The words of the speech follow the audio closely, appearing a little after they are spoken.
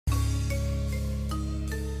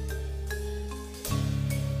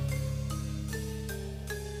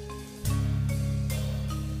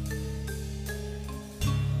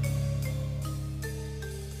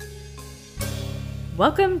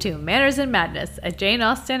Welcome to Manners and Madness, a Jane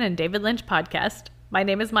Austen and David Lynch podcast. My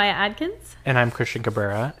name is Maya Adkins. And I'm Christian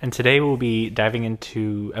Cabrera. And today we'll be diving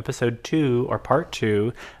into episode 2, or part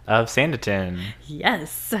 2, of Sanditon.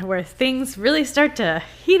 Yes, where things really start to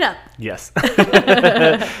heat up. Yes.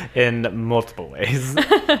 In multiple ways.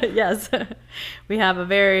 Yes. We have a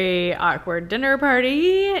very awkward dinner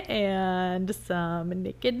party and some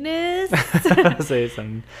nakedness. Say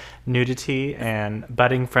some nudity and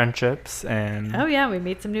budding friendships and... Oh yeah, we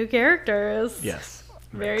meet some new characters. Yes.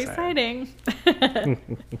 Very exciting.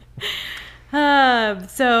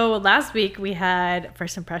 So last week we had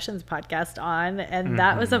First Impressions podcast on, and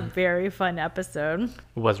that was a very fun episode.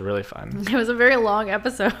 It was really fun. It was a very long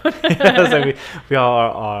episode. So we all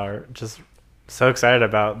are just so excited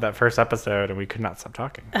about that first episode, and we could not stop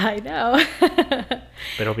talking. I know.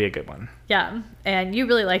 It'll be a good one. Yeah, and you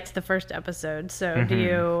really liked the first episode, so do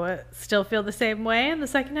you still feel the same way in the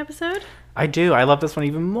second episode? I do. I love this one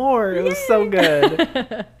even more. It was so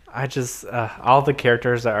good. I just, all the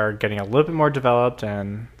characters that are getting a little bit more developed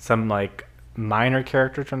and some like minor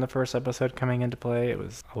characters from the first episode coming into play, it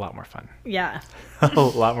was a lot more fun. Yeah. A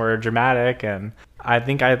lot more dramatic. And I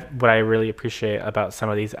think what I really appreciate about some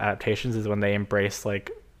of these adaptations is when they embrace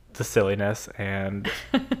like the silliness and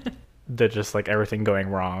the just like everything going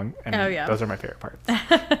wrong. And those are my favorite parts.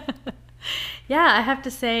 Yeah, I have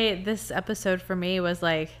to say this episode for me was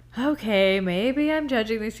like, okay, maybe I'm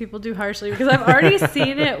judging these people too harshly because I've already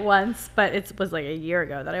seen it once, but it was like a year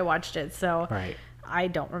ago that I watched it. So right. I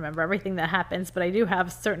don't remember everything that happens, but I do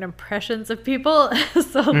have certain impressions of people.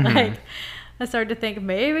 So like I started to think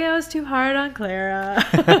maybe I was too hard on Clara.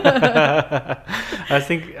 I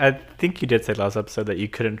think you did say last episode that you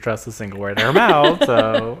couldn't trust a single word in her mouth,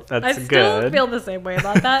 so that's good. I still feel the same way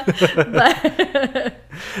about that. But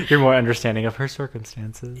you're more understanding of her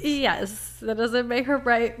circumstances. Yes, that doesn't make her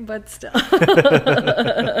right, but still. So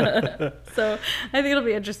I think it'll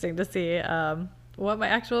be interesting to see what my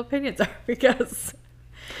actual opinions are because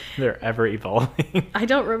they're ever evolving. I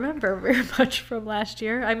don't remember very much from last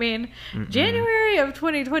year. I mean, January of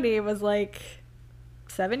 2020 was like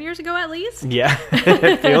 7 years ago at least. Yeah,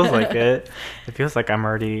 it feels like it. It feels like I'm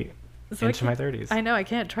already into my 30s. I know, I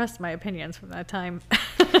can't trust my opinions from that time.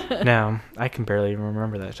 No, I can barely even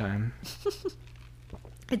remember that time.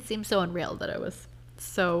 It seems so unreal that it was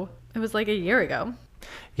like a year ago.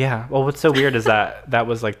 Yeah, well, what's so weird is that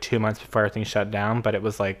was like 2 months before everything shut down, but it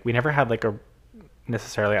was like we never had like a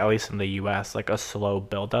necessarily, at least in the US, like a slow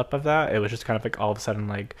buildup of that. It was just kind of like all of a sudden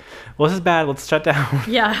like, well, this is bad, let's shut down.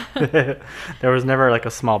 Yeah. There was never like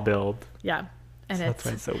a small build. Yeah. And so that's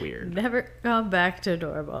why it's so weird. Never gone back to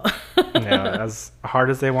normal. No, as hard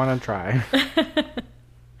as they want to try.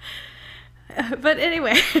 But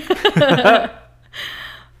anyway,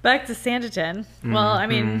 back to Sanditon. Well, I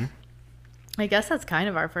mean, I guess that's kind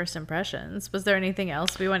of our first impressions. Was there anything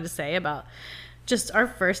else we wanted to say about just our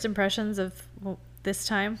first impressions of this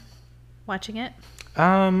time watching it?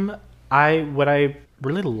 What I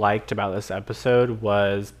really liked about this episode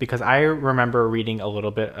was because I remember reading a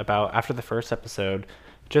little bit about after the first episode,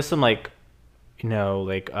 just some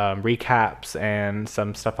recaps and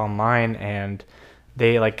some stuff online, and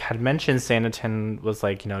they like had mentioned Sanditon was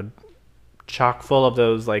like, chock full of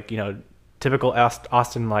those like, typical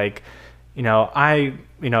Austen like, I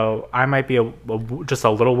might be just a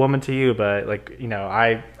little woman to you, but like,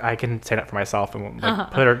 I can stand up for myself and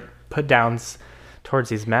like put downs towards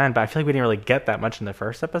these men. But I feel like we didn't really get that much in the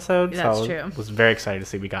first episode. That's so true. I was very excited to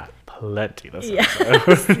see we got plenty this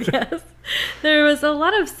episode. Yes. There was a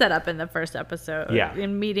lot of setup in the first episode. Yeah.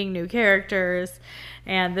 In meeting new characters.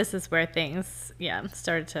 And this is where things, we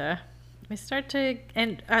start to,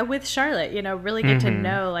 and with Charlotte, really get to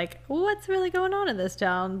know like what's really going on in this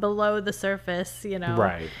town below the surface,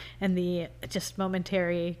 right, and the just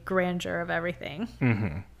momentary grandeur of everything.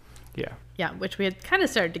 Yeah, which we had kind of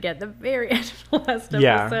started to get at the very end of the last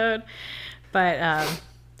episode. But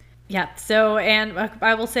so, and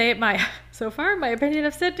I will say so far my opinion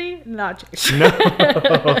of Sydney not changed. No.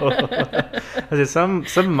 Some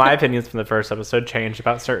of my opinions from the first episode changed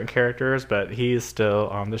about certain characters, but he's still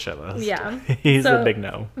on the shit list. Yeah, he's a big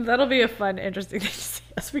no. That'll be a fun, interesting thing to see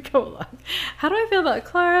as we go along. How do I feel about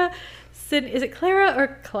Clara? Sydney? Is it Clara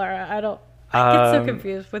or Clara? I get so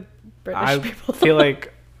confused with British people. I feel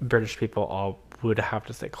like British people all would have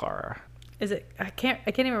to say Clara. Is it? I can't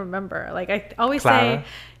even remember. Like I always Clara. say,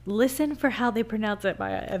 listen for how they pronounce it,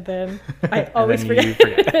 Maya, and then I always then you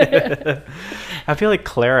forget. I feel like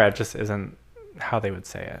Clara just isn't how they would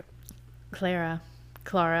say it. Clara.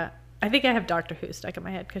 I think I have Doctor Who stuck in my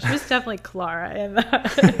head because she was definitely Clara in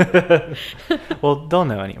that. Well, they'll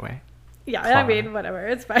know anyway. Yeah, Clara. I mean, whatever.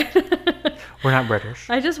 It's fine. We're not British.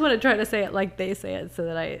 I just want to try to say it like they say it so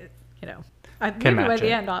that maybe by match the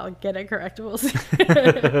it. end I'll get it correct. We'll see.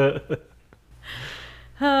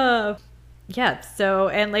 Yeah, so,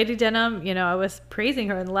 and Lady Denham, I was praising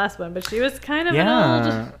her in the last one, but she was kind of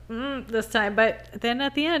an old this time. But then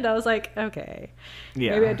at the end, I was like, okay,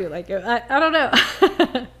 maybe I do like it. I don't know.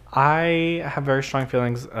 I have very strong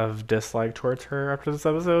feelings of dislike towards her after this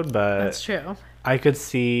episode, but That's true. I could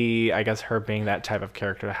see, I guess, her being that type of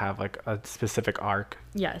character to have like a specific arc.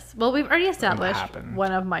 Yes. Well, we've already established happened.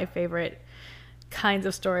 one of my favorite kinds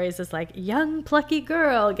of stories is like young plucky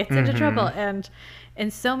girl gets into trouble, and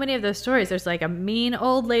in so many of those stories there's like a mean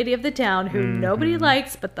old lady of the town who nobody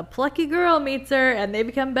likes, but the plucky girl meets her and they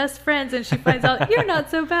become best friends, and she finds out you're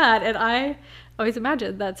not so bad. And I always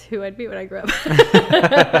imagined that's who I'd be when I grew up.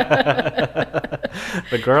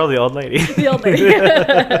 The girl, the old lady. The old lady.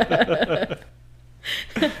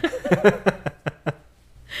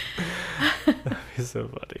 That'd be so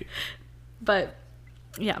funny. But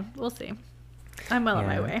yeah, we'll see. I'm well on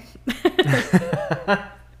my way.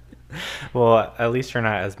 Well, at least you're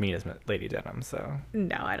not as mean as Lady Denham, so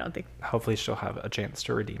No, I don't think. hopefully she'll have a chance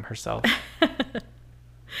to redeem herself.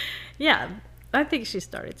 Yeah, I think she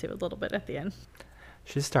started to a little bit at the end.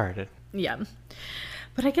 She started. Yeah.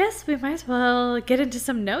 But I guess we might as well get into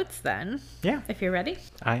some notes then. Yeah. If you're ready.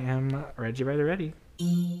 I am ready.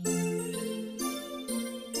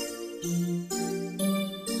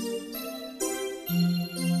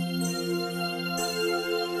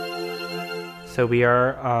 So we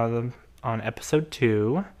are on episode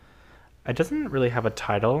 2. It doesn't really have a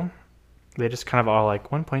title. They just kind of all like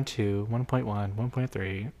 1.2, 1.1,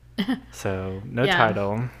 1.3. So no Yeah.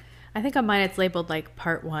 title. I think on mine it's labeled like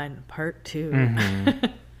part 1, part 2. Mm-hmm.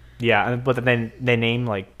 Yeah, but then they name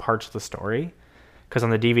like parts of the story. Because on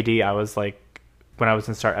the DVD, I was like, when I was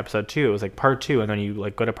in start episode 2, it was like part 2, and then you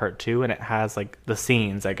like go to part 2, and it has like the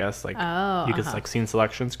scenes, I guess, like you could like scene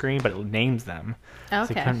selection screen, but it names them. So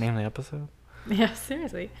you can't name the episode. Yeah,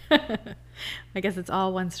 seriously. I guess it's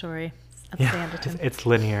all one story. That's Sanditon. It's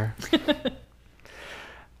linear.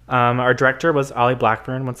 Our director was Ollie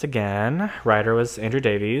Blackburn once again. Writer was Andrew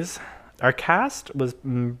Davies. Our cast was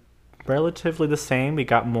relatively the same. We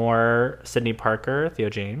got more Sydney Parker, Theo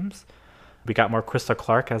James. We got more Crystal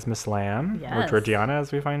Clark as Miss Lamb, or Georgiana,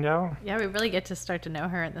 as we find out. Yeah, we really get to start to know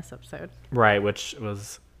her in this episode. Right, which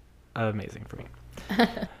was amazing for me.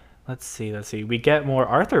 Let's see. We get more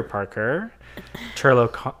Arthur Parker, Turlo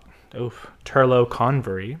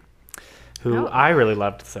Convery, who I really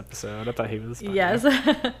loved this episode. I thought he was funny. Yes,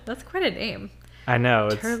 that's quite a name. I know.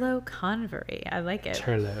 Turlo Convery. I like it.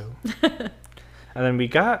 Turlo. And then we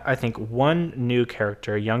got, I think, one new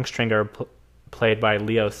character, young stringer played by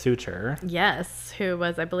Leo Suter. Yes, who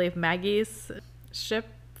was, I believe, Maggie's ship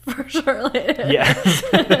for Charlotte. Yes.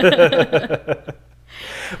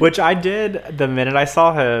 Which I did the minute I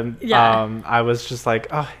saw him. Yeah. I was just like,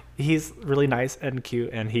 oh, he's really nice and cute,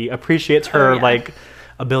 and he appreciates her like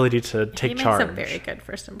ability to take charge. He makes a very good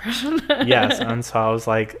first impression. Yes, and so I was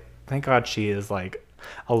like, thank God she is like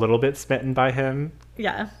a little bit smitten by him.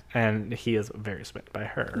 Yeah. And he is very smitten by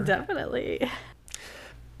her. Definitely.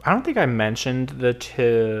 I don't think I mentioned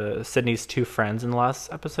Sydney's two friends in the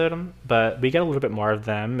last episode, but we get a little bit more of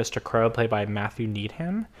them. Mr. Crow, played by Matthew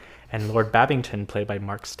Needham, and Lord Babington, played by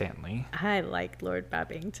Mark Stanley. I like Lord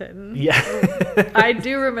Babington. Yeah. I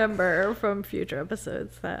do remember from future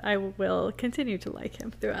episodes that I will continue to like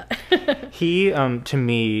him throughout. He, to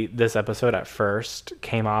me, this episode at first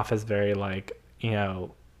came off as very like,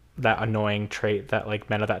 that annoying trait that like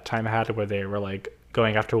men at that time had, where they were like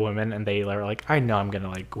going after women and they were like, I know I'm gonna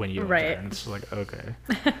like win you over. And it's just like, okay.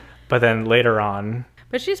 But then later on,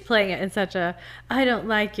 but she's playing it in such a, I don't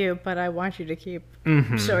like you, but I want you to keep showing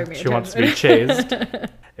me attention. She wants to be chased.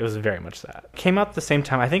 It was very much that. Came out the same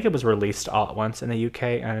time. I think it was released all at once in the UK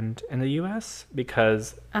and in the US,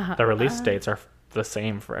 because the release dates are the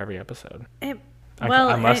same for every episode.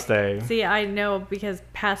 See, I know because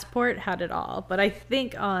Passport had it all, but I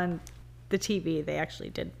think on the TV they actually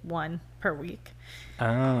did one per week.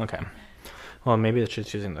 Oh, okay. Well, maybe it's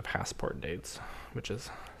just using the Passport dates, which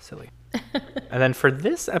is silly. And then for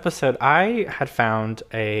this episode, I had found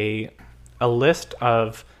a list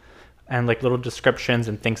of, and like little descriptions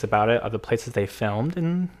and things about it, of the places they filmed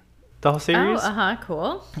in the whole series. Oh,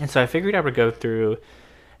 cool. And so I figured I would go through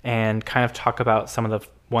and kind of talk about some of the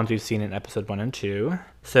ones we've seen in episode 1 and 2.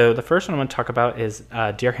 So the first one I'm going to talk about is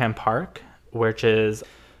Deerham Park, which is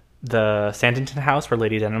the Sanditon house where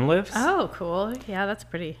Lady Denham lives. Oh, cool. Yeah, that's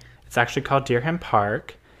pretty. It's actually called Deerham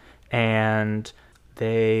Park, and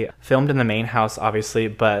They filmed in the main house, obviously,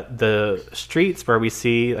 but the streets where we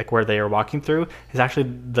see, like, where they are walking through is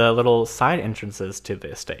actually the little side entrances to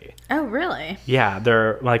the estate. Oh, really? Yeah,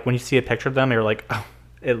 they're, like, when you see a picture of them, you're like, oh,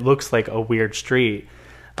 it looks like a weird street.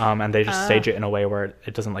 And they just stage it in a way where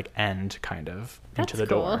it doesn't, like, end, kind of, into the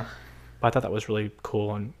cool. door. But I thought that was really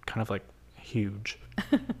cool and kind of, like, huge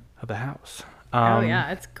of the house. Oh,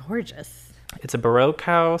 yeah, it's gorgeous. It's a Baroque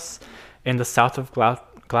house in the south of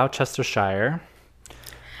Gloucestershire.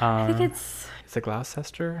 I think it's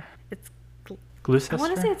Gloucester? It's Gloucester? I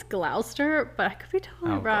want to say it's Gloucester, but I could be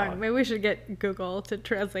totally wrong. God. Maybe we should get Google to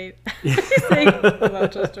translate. Saying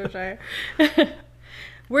Gloucestershire.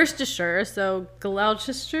 Worcestershire, so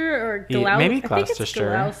Gloucester or maybe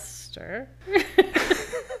Gloucestershire. I think it's Gloucester.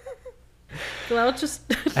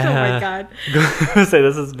 Gloucester. Oh my God. Say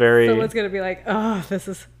this is very. Someone's gonna be like, "Oh, this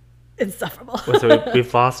is insufferable." So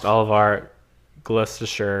we've lost all of our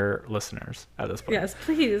Gloucestershire listeners at this point. Yes,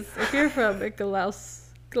 please. If you're from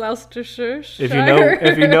Gloucestershire,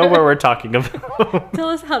 if you know where we're talking about, tell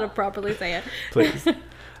us how to properly say it, please.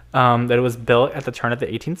 That it was built at the turn of the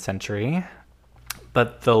 18th century,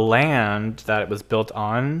 but the land that it was built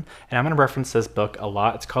on, and I'm going to reference this book a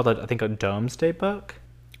lot. It's called, I think, a Domesday book.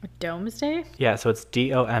 Domesday? Yeah, so it's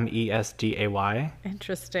Domesday.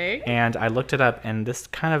 Interesting. And I looked it up, and this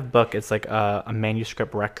kind of book is like a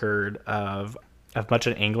manuscript record of much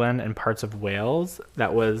of England and parts of Wales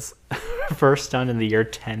that was first done in the year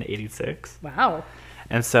 1086. Wow.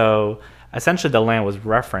 And so essentially the land was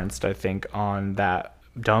referenced, I think, on that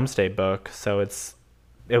Domesday book. So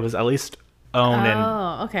it was at least owned and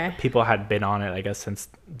okay. people had been on it, I guess, since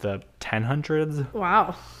the 1000s.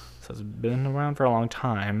 Wow. So it's been around for a long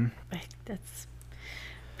time. That's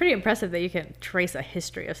pretty impressive that you can trace a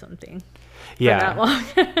history of something. Yeah. For that long.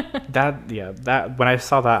 that when I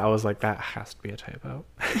saw that, I was like, that has to be a typo.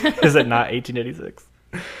 Is it not 1886?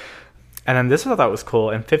 And then this I thought was cool.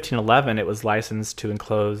 In 1511, it was licensed to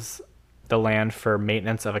enclose the land for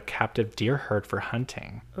maintenance of a captive deer herd for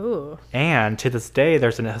hunting. Ooh. And to this day,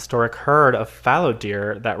 there's an historic herd of fallow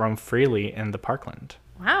deer that roam freely in the parkland.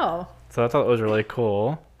 Wow. So I thought it was really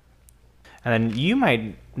cool. And then you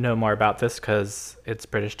might know more about this because it's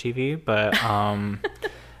British TV, but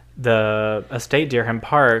the estate Deerham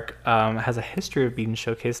Park has a history of being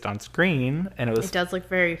showcased on screen, and it does look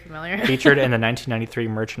very familiar. featured in the 1993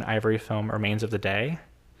 Merchant Ivory film Remains of the Day,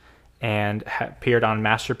 and appeared on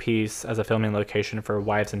Masterpiece as a filming location for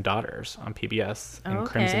Wives and Daughters on PBS in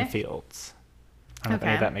Crimson Fields. I don't know if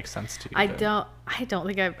any of that makes sense to you. I don't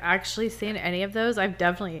think I've actually seen any of those. I've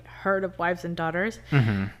definitely heard of Wives and Daughters.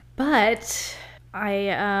 Mm-hmm. But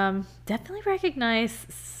I definitely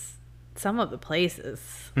recognize some of the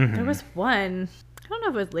places. Mm-hmm. There was one, I don't know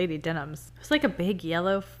if it was Lady Denham's. It was like a big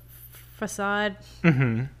yellow facade.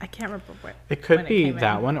 Mm-hmm. I can't remember what. It could be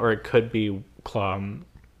that one, or it could be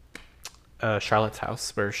Charlotte's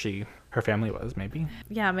house where her family was, maybe.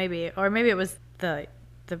 Yeah, maybe. Or maybe it was the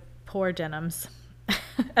poor Denhams.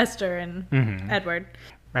 Esther and Edward.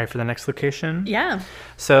 Right, for the next location? Yeah.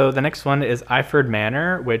 So the next one is Iford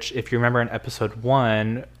Manor, which, if you remember in episode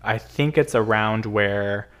 1, I think it's around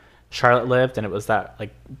where Charlotte lived, and it was that,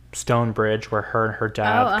 like, stone bridge where her and her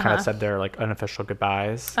dad kind of said their, like, unofficial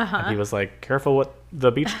goodbyes. And he was like, careful what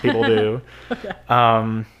the beach people do. Okay.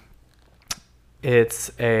 It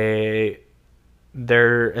says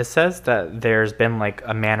that there's been, like,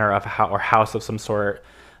 a manor of or house of some sort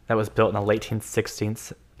that was built in the late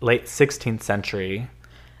 16th century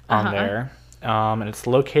on there. And it's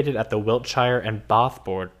located at the Wiltshire and Bath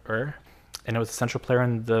border. And it was a central player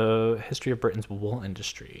in the history of Britain's wool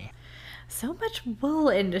industry. So much wool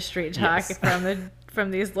industry talk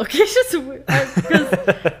from these locations.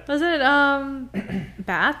 Was it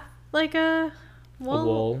Bath like a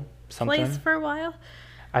wool something place for a while?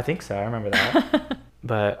 I think so. I remember that.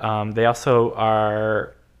 But they also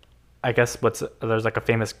are, I guess, there's like a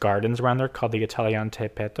famous gardens around there called the Italiante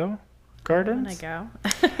Peto Gardens. I go.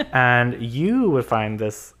 And you would find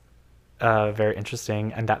this very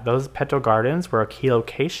interesting, and that those Peto Gardens were a key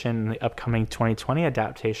location in the upcoming 2020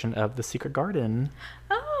 adaptation of The Secret Garden.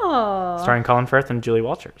 Oh. Starring Colin Firth and Julie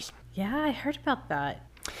Walters. Yeah, I heard about that.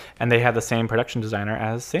 And they had the same production designer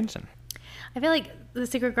as Sanderson. I feel like The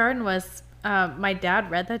Secret Garden was, my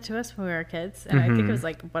dad read that to us when we were kids, and I think it was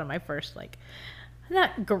like one of my first, like,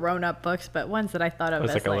 not grown-up books, but ones that I thought of it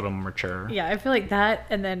was as like a little mature. Yeah, I feel like that,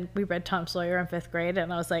 and then we read Tom Sawyer in 5th grade,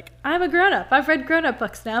 and I was like, I'm a grown-up. I've read grown-up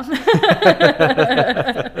books now.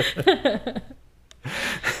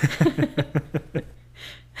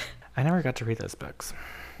 I never got to read those books.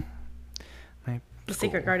 The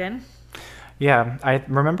Secret Garden? Yeah, I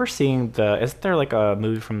remember seeing isn't there like a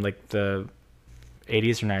movie from like the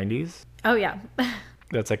 80s or 90s. Oh yeah.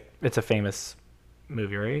 That's like, it's a famous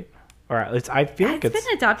movie, right? Or at least I feel like It's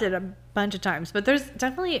been adopted a bunch of times, but there's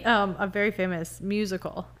definitely a very famous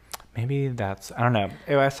musical. maybe that's, I don't know.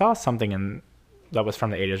 I saw something that was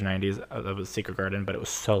from the 80s or 90s that was Secret Garden, but it was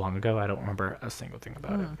so long ago I don't remember a single thing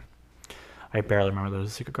about it. I barely remember there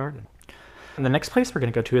was a Secret Garden. And the next place we're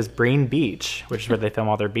going to go to is Breen Beach, which is where they film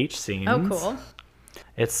all their beach scenes. Oh, cool.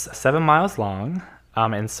 It's 7 miles long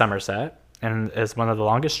in Somerset and is one of the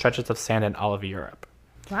longest stretches of sand in all of Europe.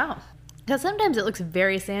 Wow. Because sometimes it looks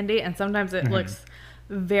very sandy and sometimes it looks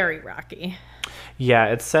very rocky. Yeah,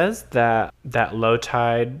 it says that low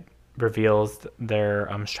tide reveals their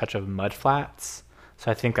stretch of mud flats.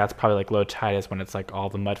 So I think that's probably like low tide is when it's like all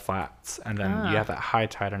the mud flats, and then you have that high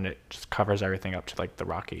tide and it just covers everything up to like the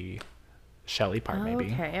rocky, shelly part maybe.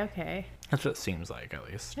 Okay. That's what it seems like, at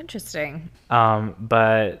least. Interesting.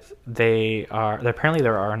 But apparently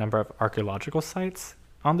there are a number of archaeological sites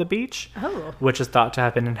on the beach, which is thought to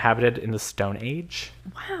have been inhabited in the Stone Age.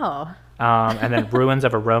 Wow. And then ruins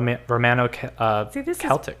of a Romano See, this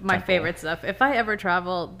Celtic is my temple. favorite stuff. If I ever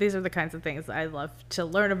travel, these are the kinds of things I love to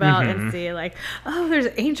learn about and see. Like, oh, there's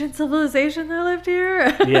ancient civilization that lived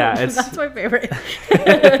here. Yeah, that's my favorite.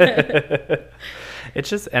 It's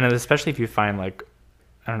just, and especially if you find like,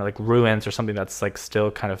 I don't know, like ruins or something that's like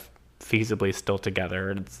still kind of feasibly still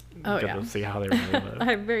together, it's good to see how they really live.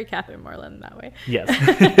 I'm very Catherine Morland that way. Yes.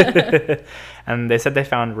 And they said they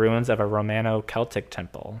found ruins of a Romano Celtic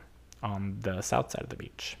temple on the south side of the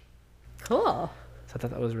beach. Cool. So I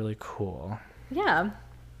thought that was really cool. Yeah.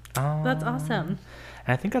 That's awesome.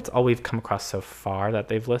 And I think that's all we've come across so far that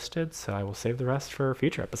they've listed, so I will save the rest for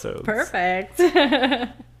future episodes. Perfect.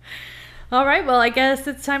 All right, well, I guess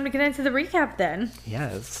it's time to get into the recap then.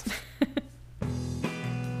 Yes.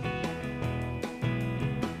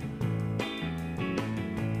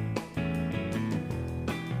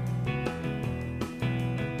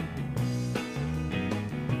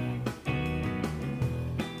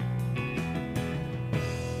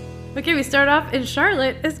 Okay, we start off and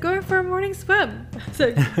Charlotte is going for a morning swim.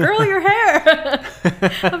 So, girl, your hair.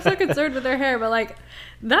 I'm so concerned with her hair, but like,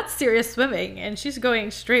 that's serious swimming. And she's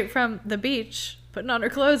going straight from the beach, putting on her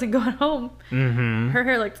clothes and going home. Mm-hmm. Her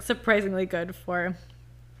hair looked surprisingly good for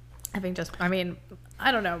having just, I mean,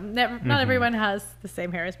 I don't know. Not everyone has the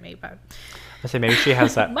same hair as me, but I say maybe she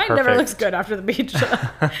has that mine perfect... never looks good after the beach.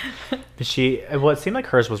 Well, it seemed like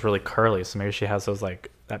hers was really curly, so maybe she has those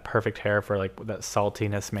like that perfect hair for like that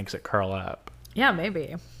saltiness makes it curl up. Yeah,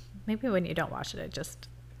 maybe when you don't wash it, it just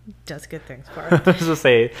does good things for it. I was gonna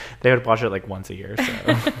say they would wash it like once a year,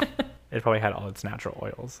 so it probably had all its natural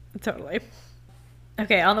oils. Totally.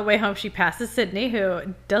 Okay, on the way home, she passes Sydney,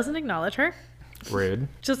 who doesn't acknowledge her. Rude.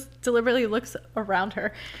 Just deliberately looks around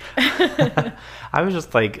her. I was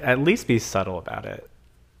just like, at least be subtle about it.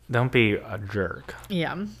 Don't be a jerk.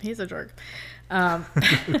 Yeah, he's a jerk. And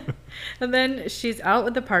then she's out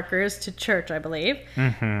with the Parkers to church, I believe.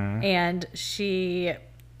 Mm-hmm. And she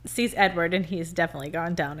sees Edward, and he's definitely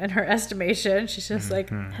gone down in her estimation. She's just like,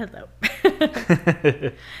 hello.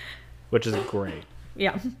 Which is great.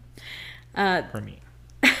 Yeah. For me.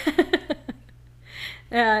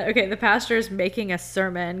 Okay, the pastor is making a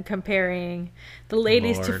sermon comparing the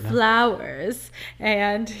ladies to flowers,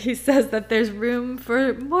 and he says that there's room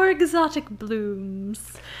for more exotic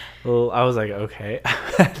blooms. Well, I was like, okay.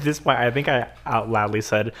 At this point, I think I out loudly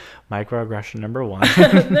said microaggression number 1.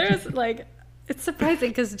 There's like, it's surprising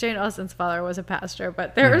because Jane Austen's father was a pastor,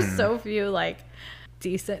 but there are so few like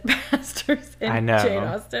decent pastors in Jane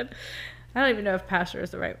Austen. I don't even know if pastor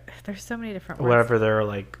is the right. There's so many different words. Whatever they're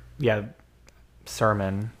like, yeah.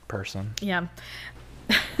 Sermon person. Yeah.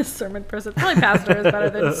 Sermon person. Probably pastor is better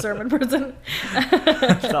than sermon person.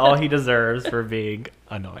 That's all he deserves for being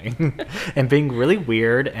annoying and being really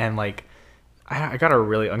weird, and like I got a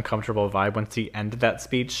really uncomfortable vibe once he ended that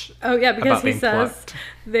speech. Oh yeah, because he says plucked.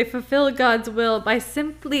 They fulfill God's will by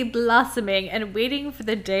simply blossoming and waiting for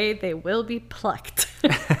the day they will be plucked.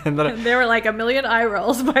 And there were like a million eye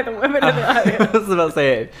rolls by the women in the audience. I was about to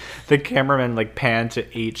say it. The cameraman like panned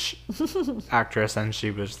to each actress, and she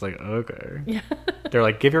was just like, okay. Yeah. They're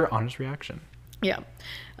like, give your honest reaction. Yeah.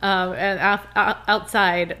 And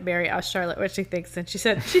outside, Mary asked Charlotte what she thinks, and she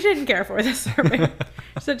said she didn't care for this sermon.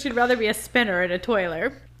 She said she'd rather be a spinner and a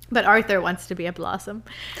toiler, but Arthur wants to be a blossom.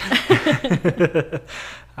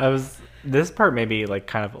 This part maybe like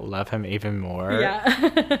kind of love him even more. Yeah.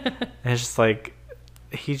 And it's just like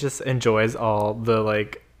he just enjoys all the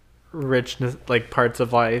like richness, like parts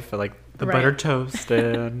of life, like the buttered toast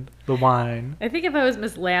and the The wine. I think if I was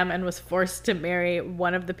Miss Lamb and was forced to marry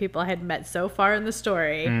one of the people I had met so far in the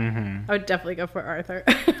story, I would definitely go for Arthur.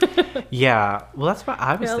 Yeah. Well, that's what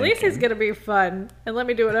I was At thinking. least he's going to be fun and let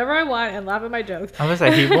me do whatever I want and laugh at my jokes. I was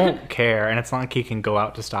like, he won't care, and it's not like he can go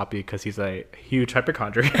out to stop you because he's a huge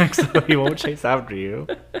hypochondriac, so he won't chase after you.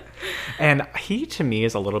 And he, to me,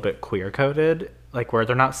 is a little bit queer-coded, like where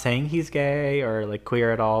they're not saying he's gay or like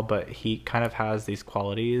queer at all, but he kind of has these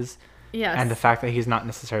qualities. Yes. And the fact that he's not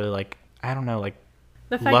necessarily like, I don't know, like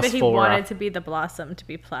The fact that he lustful or- wanted to be the blossom to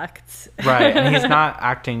be plucked. right, and he's not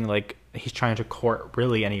acting like he's trying to court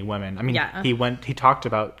really any women. I mean, Yeah. he talked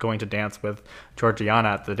about going to dance with Georgiana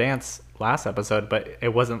at the dance last episode, but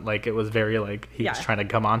it wasn't like, it was very like he was Yeah. trying to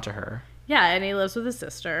come on to her. Yeah, and he lives with his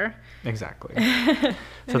sister. Exactly.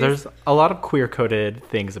 So there's a lot of queer coded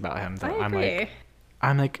things about him that I agree.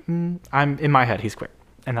 I'm in my head he's queer,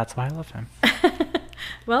 and that's why I love him.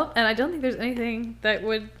 Well, and I don't think there's anything that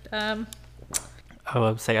would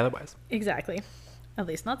Say otherwise. exactly, at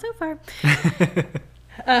least not so far.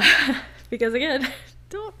 Because again,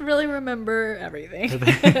 don't really remember everything.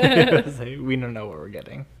 We don't know what we're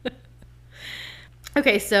getting.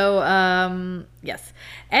 Okay, so yes,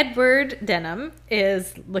 Edward Denham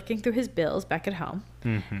is looking through his bills back at home,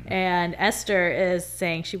 and Esther is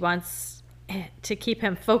saying she wants to keep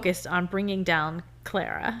him focused on bringing down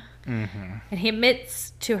Clara. And he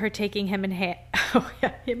admits to her taking him in hand. Oh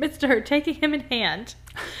yeah, he admits to her taking him in hand,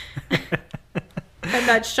 and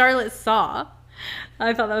that Charlotte saw.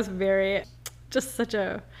 I thought that was just such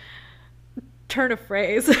a turn of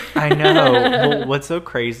phrase. I know. Well, what's so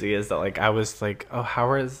crazy is that like I was like, oh,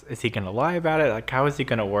 how is he gonna lie about it? Like, how is he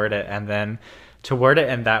gonna word it? And then to word it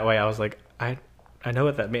in that way, I was like, I know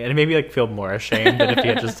what that means. And it made me like feel more ashamed than if he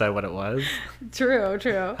had just said what it was.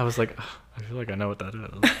 True. I was like, oh, I feel like I know what that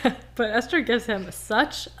is. But Esther gives him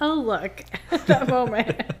such a look at that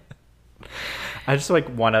moment. I just like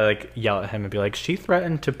want to like yell at him and be like, she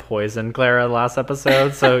threatened to poison Clara last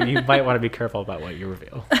episode, so you might want to be careful about what you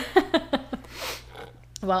reveal.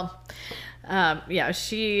 Well, yeah,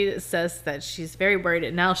 she says that she's very worried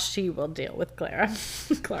and now she will deal with Clara.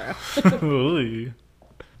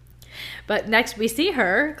 But next we see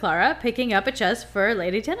her, Clara, picking up a chest for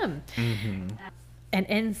Lady Denham. And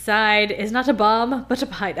inside is not a bomb, but a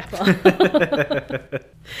pineapple.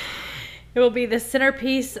 It will be the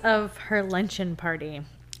centerpiece of her luncheon party,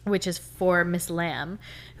 which is for Miss Lamb,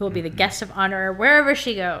 who will be the guest of honor wherever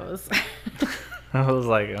she goes. I was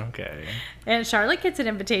like, okay. And Charlotte gets an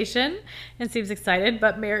invitation and seems excited,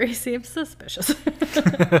 but Mary seems suspicious.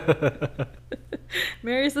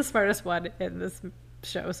 Mary's the smartest one in this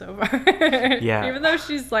show so far. Yeah. Even though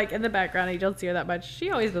she's like in the background and you don't see her that much,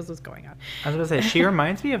 she always knows what's going on. I was gonna say, she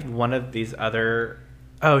reminds me of one of these other.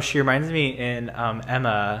 Oh, she reminds me in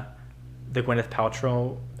Emma, the Gwyneth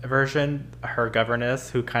Paltrow version, her governess,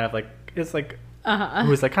 who kind of like is like,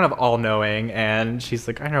 who's like kind of all knowing, and she's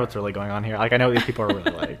like, I know what's really going on here. Like, I know what these people are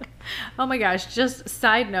really like. Oh my gosh! Just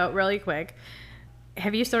side note, really quick.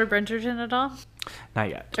 Have you started Bridgerton at all? Not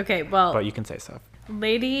yet. Okay, well, But you can say so.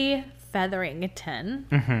 Lady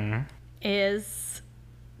Featherington is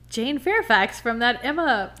Jane Fairfax from that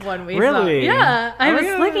Emma one we saw. Really? Yeah, I Oh, was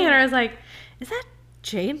yeah. looking at her. I was like, "Is that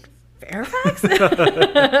Jane Fairfax?"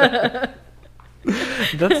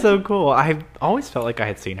 That's so cool. I always felt like I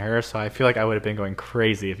had seen her, so I feel like I would have been going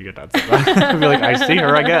crazy if you had not said that. I'd be like, I see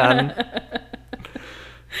her again.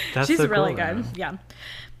 That's She's so really cool, good. though. Yeah.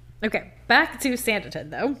 Okay, back to Sanditon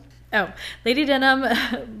though. Oh, Lady Denham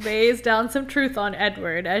lays down some truth on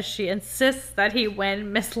Edward as she insists that he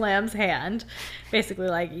win Miss Lamb's hand. Basically,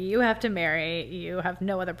 like, you have to marry, you have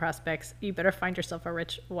no other prospects, you better find yourself a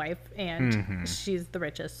rich wife, and she's the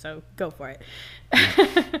richest, so go for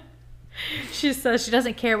it. She says she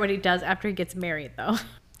doesn't care what he does after he gets married, though.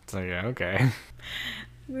 So yeah, okay.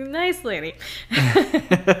 Nice lady.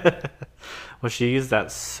 Well, she used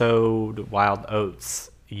that sowed wild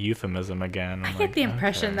oats euphemism again. I get the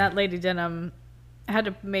impression that Lady Denham had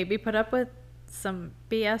to maybe put up with some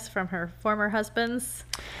BS from her former husbands.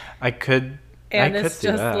 I could It's see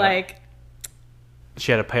just that. like,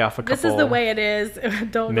 She had to pay off a couple. this is the way it is.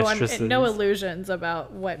 Don't go on, mistresses. no illusions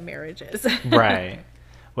about what marriage is. Right.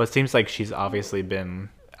 Well, it seems like she's obviously been,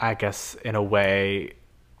 I guess, in a way,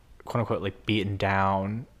 quote unquote, like beaten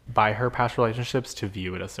down by her past relationships to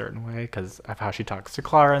view it a certain way because of how she talks to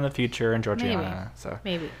Clara in the future and Georgiana.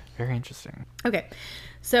 Maybe. Very interesting. Okay.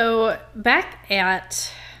 So back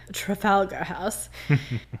at Trafalgar House,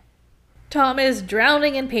 Tom is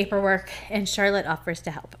drowning in paperwork and Charlotte offers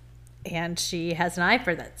to help. And she has an eye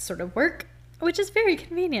for that sort of work, which is very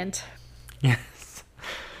convenient. Yes.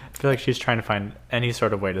 I feel like she's trying to find any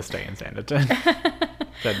sort of way to stay in Sanditon.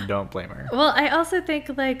 then don't blame her. Well, I also think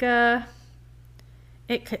like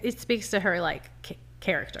it speaks to her like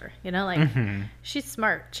character, you know, like she's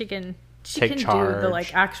smart. She can Take do the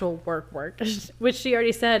like actual work, which she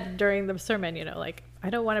already said during the sermon. You know, like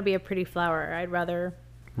I don't want to be a pretty flower. I'd rather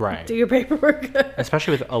do your paperwork.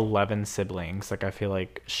 Especially with 11 siblings, like I feel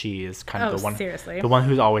like she is kind of seriously, the one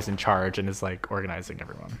who's always in charge and is like organizing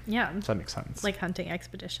everyone. Yeah, so that makes sense. Like hunting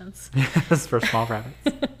expeditions. Yes, for small rabbits.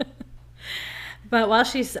 But while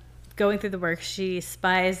she's going through the work, she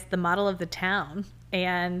spies the model of the town.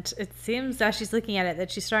 And it seems as she's looking at it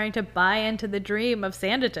that she's starting to buy into the dream of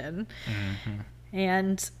Sanditon.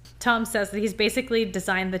 And Tom says that he's basically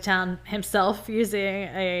designed the town himself using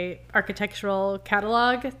a architectural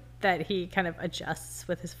catalog that he kind of adjusts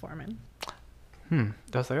with his foreman. I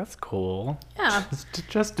was like, that's cool. Yeah.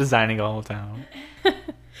 Just designing a whole town.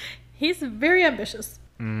 He's very ambitious.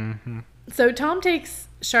 So Tom takes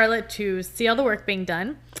Charlotte to see all the work being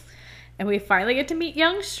done. And we finally get to meet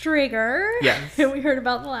young Stringer. Yes. Who we heard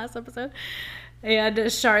about in the last episode.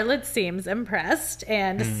 And Charlotte seems impressed.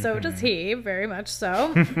 And so does he, very much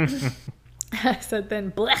so. So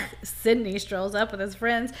then Sydney strolls up with his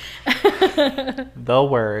friends. The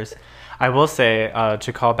worst. I will say,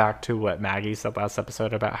 to call back to what Maggie said last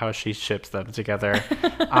episode about how she ships them together,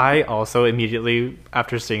 I also immediately,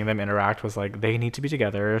 after seeing them interact, was like, they need to be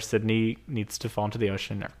together. Sydney needs to fall into the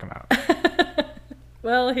ocean and never come out.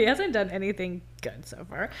 Well, he hasn't done anything good so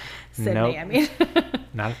far. Sydney, nope. I mean.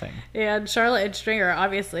 Not a thing. And Charlotte and Stringer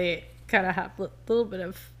obviously kind of have a little bit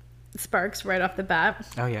of sparks right off the bat.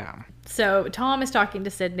 Oh, yeah. So Tom is talking to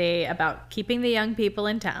Sydney about keeping the young people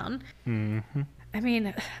in town. I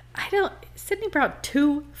mean, Sydney brought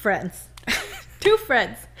 2 friends. 2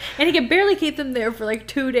 friends. And he can barely keep them there for like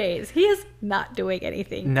 2 days. He is not doing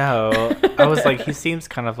anything. No. I was like, he seems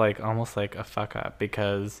kind of like almost like a fuck up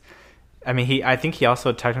because... I mean, I think he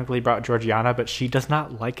also technically brought Georgiana, but she does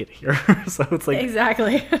not like it here. So it's like...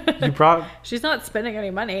 Exactly. You brought... She's not spending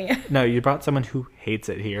any money. No, you brought someone who hates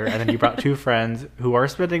it here. And then you brought 2 friends who are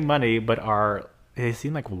spending money, but they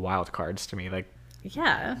seem like wild cards to me. Like,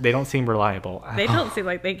 yeah. They don't seem reliable. They don't seem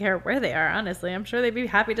like they care where they are, honestly. I'm sure they'd be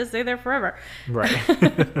happy to stay there forever. Right.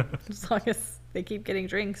 As long as they keep getting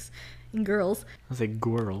drinks and girls. I was like,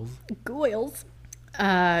 girls. Goyles.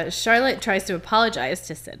 Charlotte tries to apologize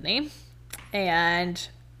to Sydney. And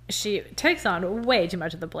she takes on way too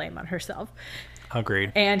much of the blame on herself.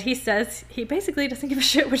 Agreed. And he says he basically doesn't give a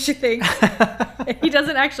shit what she thinks. He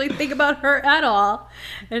doesn't actually think about her at all.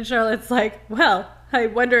 And Charlotte's like, well, I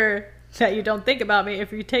wonder that you don't think about me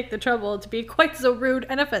if you take the trouble to be quite so rude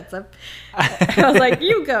and offensive. I was like,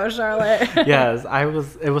 you go, Charlotte. Yes,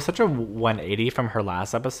 it was such a 180 from her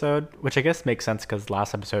last episode, which I guess makes sense because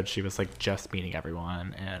last episode she was like just meeting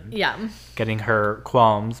everyone and getting her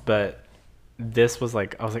qualms, but this was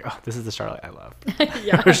like, I was like, oh, this is the Charlotte I love.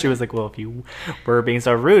 Yeah. She was like, well, if you were being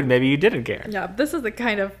so rude, maybe you didn't care. Yeah, this is the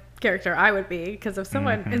kind of character I would be, because if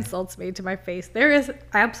someone insults me to my face, there is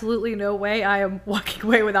absolutely no way I am walking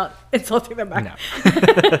away without insulting them back.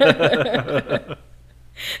 No.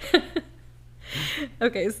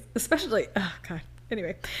 Okay, especially, oh God.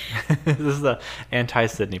 Anyway. This is the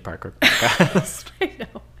anti-Sydney Parker podcast. I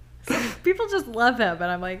know. People just love him, and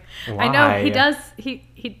I'm like, why? I know he does.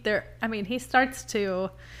 He starts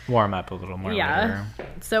to warm up a little more. Yeah. Later.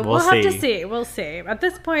 So we'll have to see. We'll see. At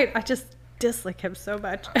this point, I just dislike him so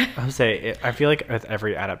much. I would say, I feel like with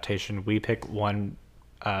every adaptation, we pick one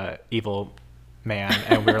evil man,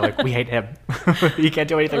 and we're like, we hate him. He can't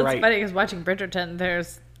do anything right. It's funny because watching Bridgerton,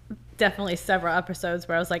 there's definitely several episodes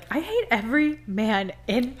where I was like, I hate every man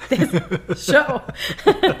in this show.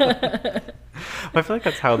 I feel like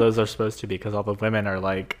that's how those are supposed to be, because all the women are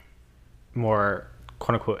like more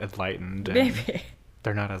quote unquote enlightened. And maybe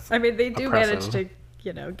they're not as. I mean, they do oppressive. manage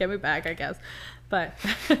to, get me back, I guess. But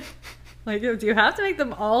like, do you have to make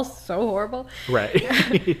them all so horrible?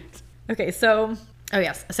 Right. Okay, so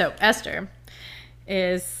so Esther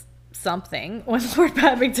is something when Lord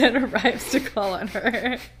Babington arrives to call on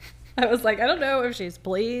her. I was like, I don't know if she's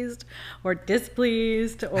pleased or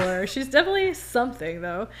displeased, or she's definitely something,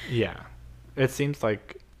 though. Yeah. It seems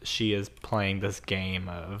like she is playing this game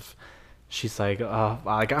of, she's like, oh,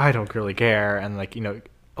 like, I don't really care. And like,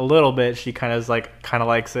 a little bit, she kind of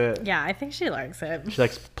likes it. Yeah, I think she likes it. She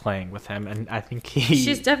likes playing with him. And I think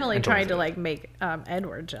she's definitely trying to like make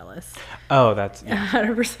Edward jealous. Oh, that's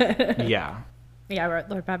 100%. Yeah. Yeah,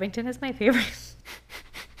 Lord Babington is my favorite.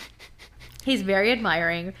 He's very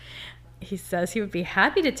admiring. He says he would be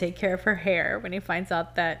happy to take care of her hair when he finds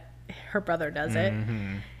out that her brother does it.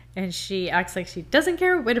 And she acts like she doesn't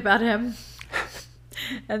care a whit about him.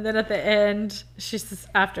 And then at the end, she says,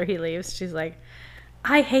 after he leaves, she's like,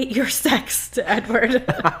 I hate your sex to Edward.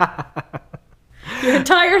 Your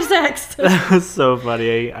entire sex. That was so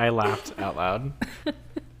funny. I laughed out loud.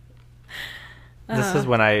 This is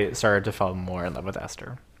when I started to fall more in love with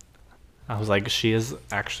Esther. I was like, she is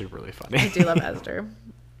actually really funny. I do love Esther.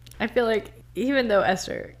 I feel like even though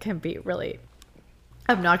Esther can be really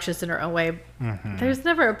obnoxious in her own way, there's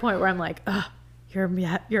never a point where I'm like, oh,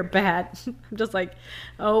 you're bad. I'm just like,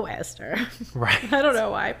 oh, Esther. Right. I don't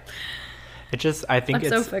know why. I think I'm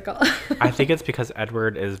so fickle. I think it's because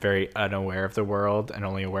Edward is very unaware of the world and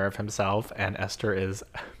only aware of himself, and Esther is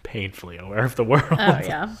painfully aware of the world. Oh,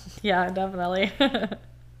 yeah. Yeah, definitely.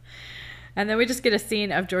 And then we just get a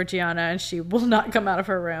scene of Georgiana, and she will not come out of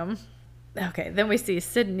her room. Okay, then we see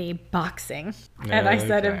Sydney boxing. And I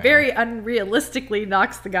said it very unrealistically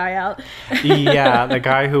knocks the guy out. Yeah, the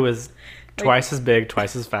guy who was twice as big,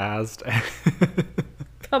 twice as fast.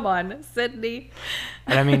 Come on, Sydney.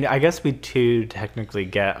 And I mean, I guess we too technically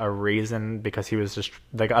get a reason because he was just,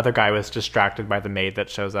 the other guy was distracted by the maid that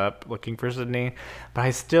shows up looking for Sydney. But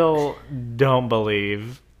I still don't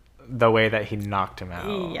believe the way that he knocked him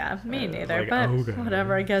out. Yeah, me neither. Like, but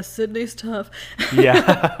whatever, I guess Sydney's tough.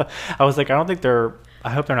 Yeah. I was like, I hope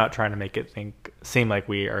they're not trying to make it seem like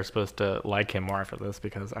we are supposed to like him more after this,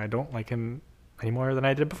 because I don't like him any more than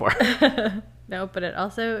I did before. No, but it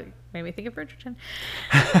also made me think of Bridgerton.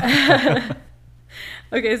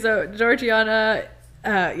 Okay, so Georgiana,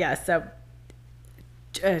 so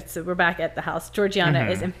we're back at the house. Georgiana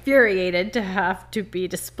is infuriated to have to be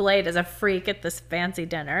displayed as a freak at this fancy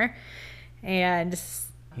dinner. And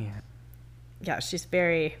she's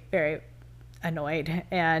very, very annoyed.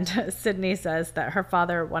 And Sydney says that her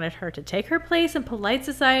father wanted her to take her place in polite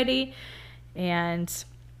society. And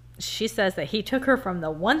she says that he took her from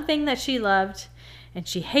the one thing that she loved, and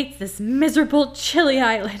she hates this miserable, chilly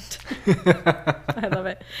island. I love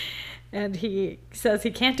it. And he says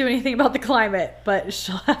he can't do anything about the climate, but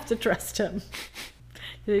she'll have to trust him.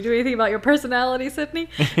 Did he do anything about your personality, Sydney?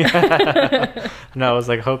 No, I was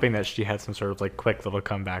like hoping that she had some sort of like quick little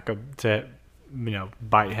comeback to,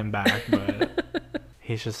 bite him back, but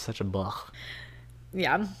he's just such a blah.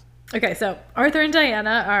 Yeah. Okay, so Arthur and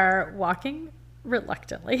Diana are walking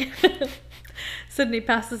reluctantly. Sydney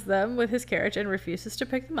passes them with his carriage and refuses to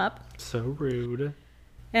pick them up. So rude.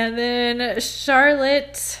 And then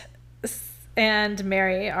Charlotte and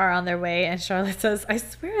Mary are on their way, and Charlotte says, I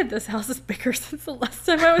swear this house is bigger since the last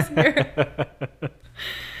time I was here.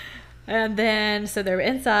 And then, so they're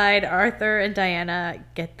inside. Arthur and Diana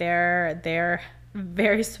get there. They're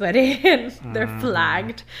very sweaty and they're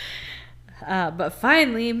flagged. But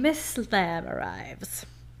finally, Miss Lamb arrives.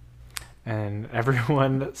 And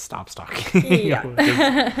everyone stops talking.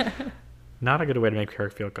 Yeah. Not a good way to make her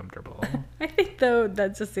feel comfortable. I think, though,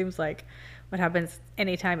 that just seems like what happens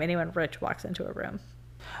anytime anyone rich walks into a room.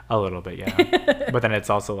 A little bit, yeah. But then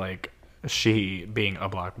it's also like, she being a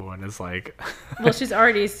black woman is like... Well, she's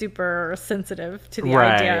already super sensitive to the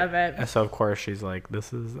idea of it. So, of course, she's like,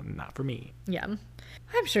 this is not for me. Yeah.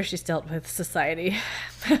 I'm sure she's dealt with society.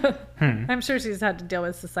 I'm sure she's had to deal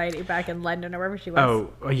with society back in London or wherever she was.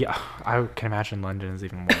 Oh, yeah. I can imagine London is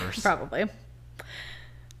even worse. Probably.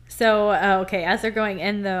 So, okay, as they're going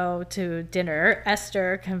in, though, to dinner,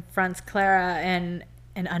 Esther confronts Clara in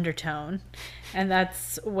an undertone. And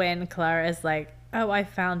that's when Clara is like, oh, I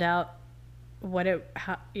found out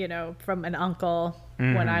from an uncle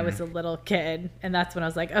when I was a little kid. And that's when I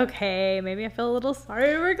was like, okay, maybe I feel a little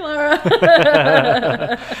sorry for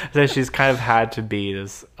Clara. So she's kind of had to be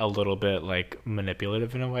a little bit like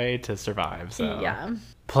manipulative in a way to survive. So yeah.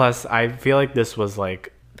 Plus, I feel like this was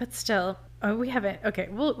like... But still, we haven't... Okay,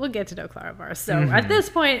 we'll get to know Clara more. So at this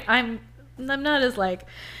point, I'm not as like...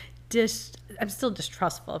 I'm still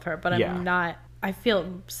distrustful of her, but I'm not... I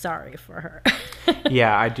feel sorry for her.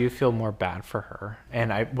 Yeah, I do feel more bad for her.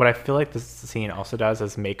 And what I feel like this scene also does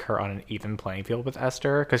is make her on an even playing field with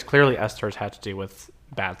Esther. Because clearly Esther's had to do with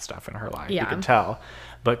bad stuff in her life. Yeah. You can tell.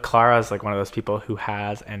 But Clara is like one of those people who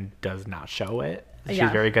has and does not show it. She's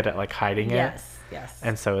very good at like hiding it. Yes.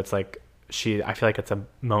 And so it's like, I feel like it's a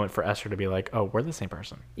moment for Esther to be like, oh, we're the same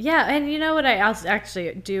person. Yeah, and you know what I also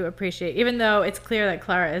actually do appreciate? Even though it's clear that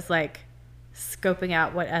Clara is like scoping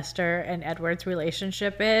out what Esther and Edward's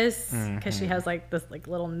relationship is, because she has like this like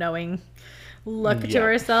little knowing look to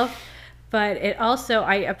herself, but it also,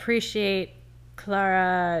 I appreciate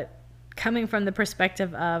Clara coming from the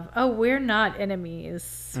perspective of, oh, we're not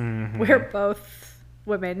enemies, we're both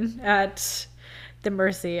women at the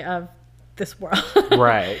mercy of this world.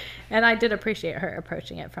 Right. And I did appreciate her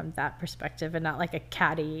approaching it from that perspective and not like a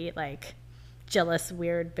catty, like jealous,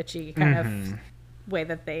 weird, bitchy kind of way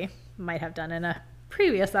that they might have done in a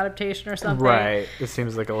previous adaptation or something. Right. It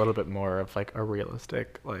seems like a little bit more of like a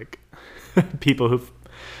realistic, like people who've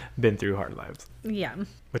been through hard lives. Yeah.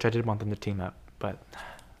 Which I did want them to team up, but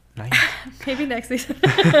not Maybe next season.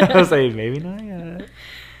 I was like, maybe not yet.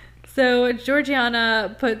 So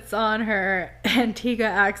Georgiana puts on her Antigua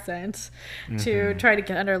accent to try to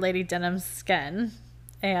get under Lady Denham's skin.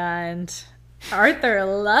 And Arthur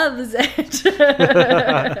loves it.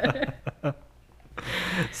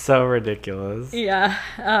 So ridiculous. Yeah.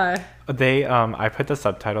 I put the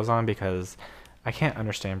subtitles on because I can't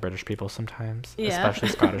understand British people sometimes, especially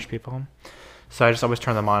Scottish people. So I just always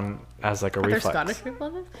turn them on as like a reflex. Are there Scottish people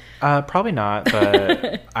in this? Probably not,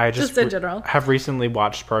 but I just in general. Have recently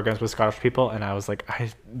watched programs with Scottish people, and I was like,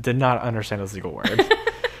 I did not understand a single word.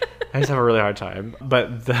 I just have a really hard time.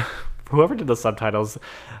 But whoever did the subtitles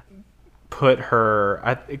put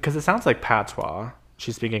her, because it sounds like patois.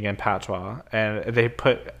 She's speaking in patois, and they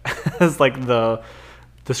put as like the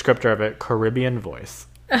descriptor of it, Caribbean voice.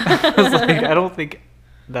 I was like, I don't think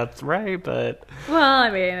that's right, but well, I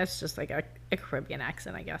mean, it's just like a Caribbean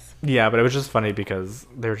accent, I guess. Yeah, but it was just funny because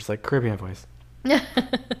they were just like Caribbean voice.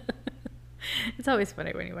 It's always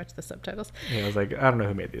funny when you watch the subtitles. Yeah, I was like, I don't know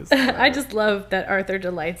who made these. I just love that Arthur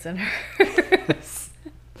delights in her.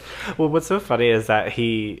 Well, what's so funny is that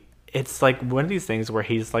it's like one of these things where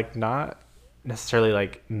he's like not necessarily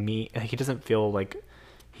like me. He doesn't feel like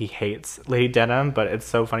he hates Lady Denham, but it's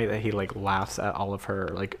so funny that he like laughs at all of her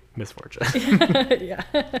like misfortune. Yeah.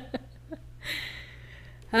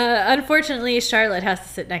 Unfortunately, Charlotte has to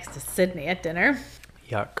sit next to Sydney at dinner.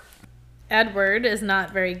 Yuck. Edward is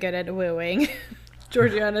not very good at wooing.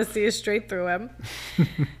 Georgiana sees straight through him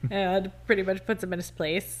and pretty much puts him in his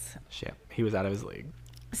place. Shit, he was out of his league.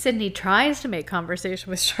 Sydney tries to make conversation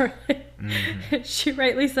with Charlotte. She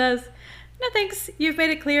rightly says, "No thanks, you've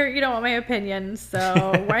made it clear you don't want my opinion,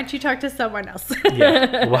 so why don't you talk to someone else?"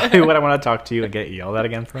 Yeah, why would I want to talk to you and get yelled at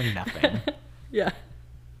again for nothing? Yeah.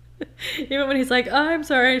 Even when he's like, "Oh, I'm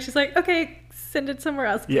sorry," she's like, "Okay, send it somewhere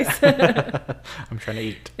else, please." Yeah. I'm trying to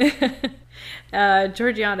eat.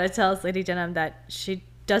 Georgiana tells Lady Denham that she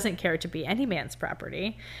doesn't care to be any man's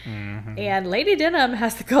property. And Lady Denham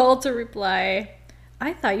has the gall to reply,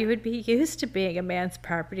 "I thought you would be used to being a man's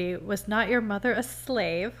property. Was not your mother a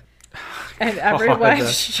slave?" And everyone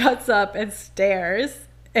shuts up and stares.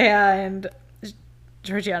 And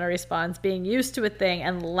Georgiana responds, "Being used to a thing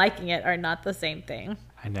and liking it are not the same thing."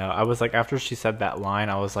 I know. I was like, after she said that line,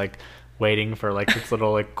 I was like waiting for like this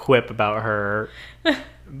little like quip about her,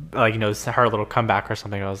 like, you know, her little comeback or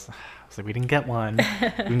something. I was like, we didn't get one.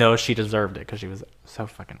 Even though she deserved it because she was so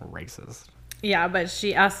fucking racist. Yeah, but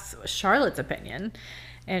she asks Charlotte's opinion.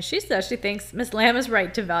 And she says she thinks Miss Lamb is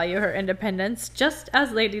right to value her independence just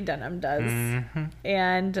as Lady Denham does.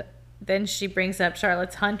 And then she brings up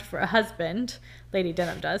Charlotte's hunt for a husband, Lady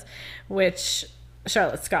Denham does, which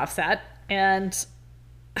Charlotte scoffs at. And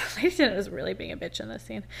Lady Denham is really being a bitch in this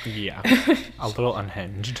scene. Yeah, a little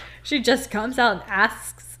unhinged. She just comes out and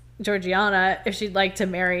asks Georgiana if she'd like to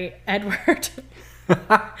marry Edward.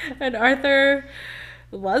 And Arthur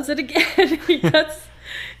loves it again.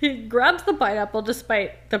 He grabs the pineapple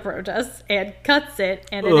despite the protests and cuts it,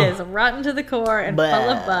 and it is rotten to the core and full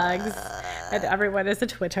of bugs, and everyone is a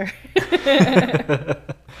Twitter.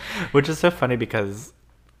 Which is so funny because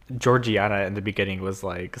Georgiana in the beginning was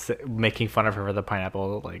like making fun of her for the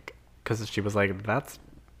pineapple, like, because she was like, that's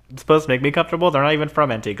supposed to make me comfortable. They're not even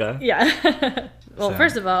from Antigua. Yeah. Well,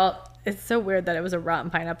 first of all, it's so weird that it was a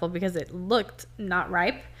rotten pineapple because it looked not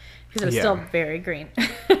ripe because it was still very green.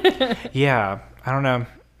 Yeah, I don't know.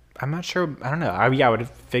 I'm not sure. I don't know. I would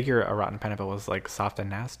figure a rotten pineapple was like soft and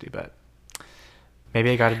nasty, but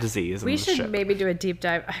maybe I got a disease. We should maybe do a deep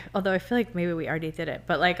dive, although I feel like maybe we already did it,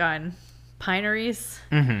 but like on pineries,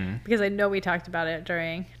 because I know we talked about it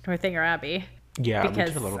during Northanger Abbey. Yeah, because we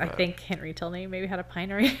did a little bit. I think Henry Tilney maybe had a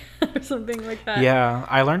pinery or something like that. Yeah,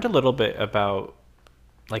 I learned a little bit about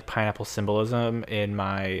like pineapple symbolism in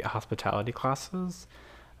my hospitality classes,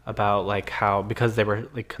 about like how, because they were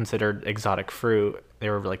like considered exotic fruit, they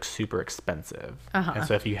were like super expensive. And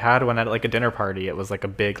so if you had one at like a dinner party, it was like a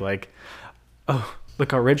big like, oh,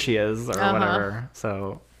 look how rich he is or whatever.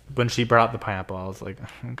 So when she brought out the pineapple, I was like,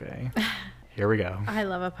 okay, here we go. I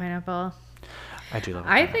love a pineapple. I do love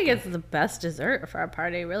I think it's the best dessert for a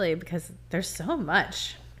party, really, because there's so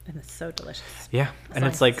much and it's so delicious. Yeah, and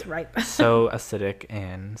it's like ripe. so acidic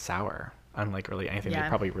and sour, unlike really anything they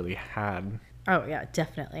probably really had. Oh yeah,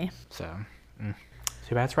 definitely. So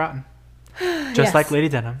too bad it's rotten. Just like Lady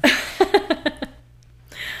Denham.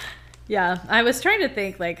 Yeah, I was trying to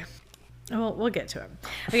think like, well, we'll get to it.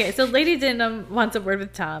 Okay, so Lady Denham wants a word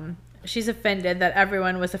with Tom. she's offended that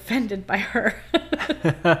everyone was offended by her.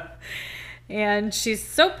 And she's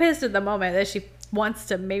so pissed at the moment that she wants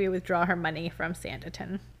to maybe withdraw her money from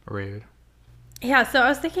Sanditon. Rude. Yeah, so I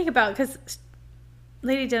was thinking about, because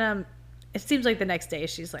Lady Denham, it seems like the next day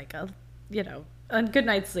she's like, a good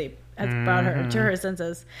night's sleep has brought her to her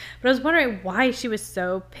senses. But I was wondering why she was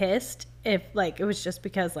so pissed, if like it was just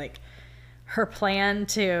because like her plan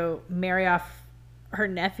to marry off her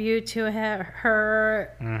nephew to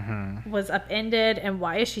her was upended, and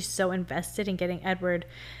why is she so invested in getting Edward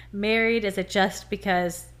married? Is it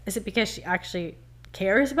because she actually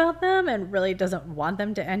cares about them and really doesn't want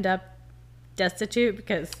them to end up destitute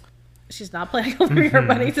because she's not planning on giving her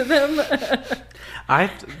money to them? I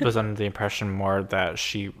was under the impression more that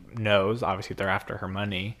she knows, obviously they're after her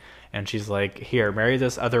money, and she's like, here, marry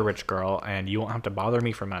this other rich girl and you won't have to bother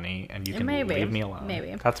me for money and you can leave me alone.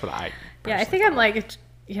 Maybe. That's what I I think thought. I'm like,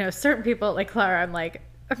 certain people like Clara, I'm like,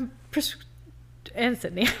 and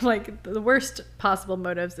Sydney, I'm like, the worst possible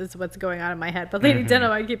motives is what's going on in my head. But Lady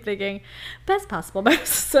Denham, I keep thinking, best possible motives.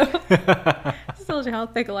 So just tells you how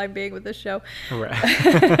fickle I'm being with this show.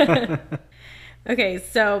 Right. Okay,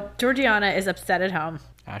 so Georgiana is upset at home.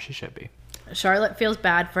 As she should be. Charlotte feels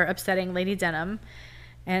bad for upsetting Lady Denham,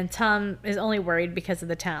 and Tom is only worried because of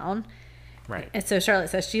the town. Right. And so Charlotte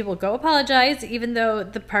says she will go apologize, even though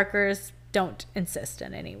the Parkers don't insist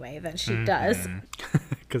in any way that she does.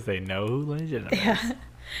 Because they know Lady Denham. Yeah.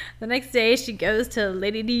 The next day, she goes to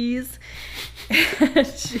Lady D's.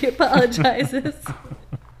 She apologizes,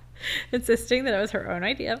 insisting that it was her own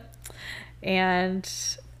idea. And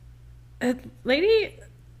Lady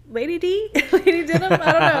Denham,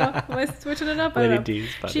 I don't know. Am I switching it up? I don't know. Lady D's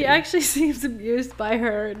buddy. She actually seems amused by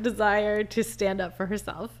her desire to stand up for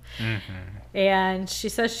herself. And she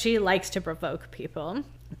says she likes to provoke people.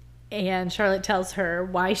 And Charlotte tells her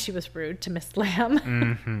why she was rude to Miss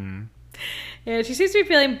Lamb. And she seems to be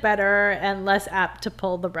feeling better and less apt to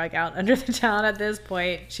pull the rug out under the town at this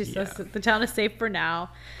point. She says that the town is safe for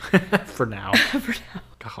now. For now. For now.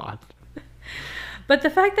 God. But the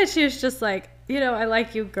fact that she was just like, I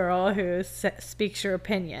like you, girl, who speaks your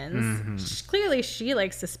opinions. Clearly, she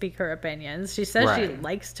likes to speak her opinions. She says she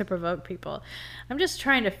likes to provoke people. I'm just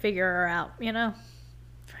trying to figure her out, Trying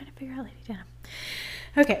to figure out Lady Denham.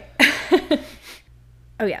 Okay.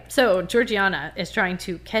 Oh, yeah. So Georgiana is trying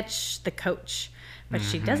to catch the coach, but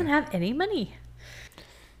she doesn't have any money.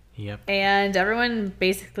 Yep. And everyone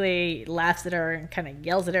basically laughs at her and kind of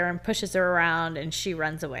yells at her and pushes her around, and she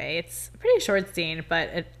runs away. It's a pretty short scene, but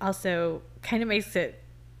it also kind of makes it,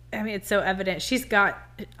 it's so evident. She's got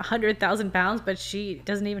 100,000 pounds, but she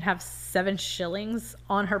doesn't even have 7 shillings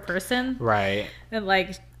on her person. Right. And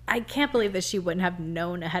I can't believe that she wouldn't have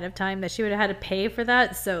known ahead of time that she would have had to pay for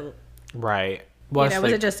that. So, right. Well,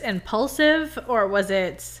 was it just impulsive, or was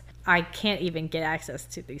it, I can't even get access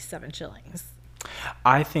to these 7 shillings?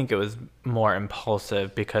 I think it was more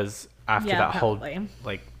impulsive because after that probably.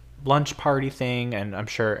 whole lunch party thing, and I'm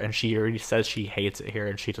sure, and she already says she hates it here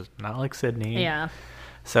and she does not like Sydney. Yeah.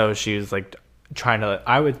 So she was trying to,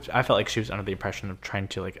 I felt like she was under the impression of trying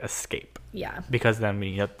to escape. Yeah. Because then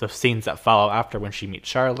the scenes that follow after when she meets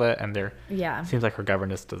Charlotte, and seems like her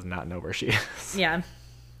governess does not know where she is. Yeah.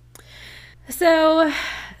 So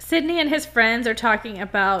Sydney and his friends are talking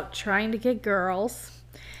about trying to get girls,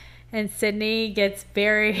 and Sydney gets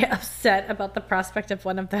very upset about the prospect of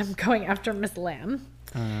one of them going after Miss Lamb.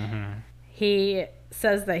 He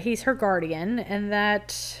says that he's her guardian and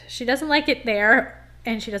that she doesn't like it there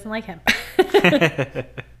and she doesn't like him. I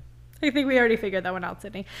think we already figured that one out,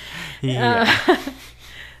 Sydney. Yeah.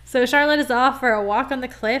 So Charlotte is off for a walk on the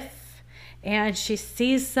cliff, and she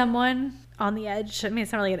sees someone on the edge.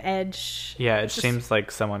 It's not really an edge. Yeah, it seems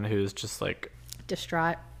like someone who's just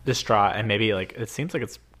distraught, and maybe it seems like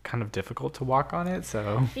it's kind of difficult to walk on it.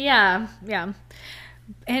 So yeah, and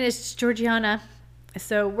it's Georgiana.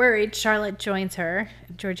 So worried, Charlotte joins her.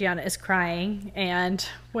 Georgiana is crying, and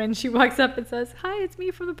when she walks up and says, "Hi, it's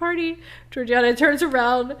me from the party," Georgiana turns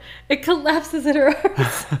around and collapses in her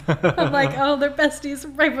arms. I'm like, oh, they're besties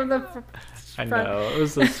right from the front. I know, it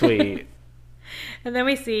was so sweet. And then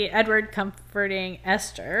we see Edward comforting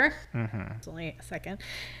Esther. It's only a second.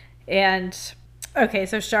 And okay,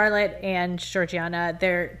 so Charlotte and Georgiana,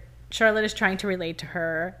 Charlotte is trying to relate to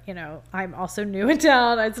her. I'm also new in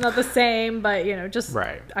town. It's not the same, but just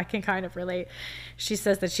right. I can kind of relate. She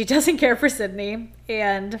says that she doesn't care for Sydney,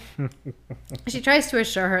 and she tries to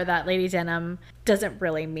assure her that Lady Denham doesn't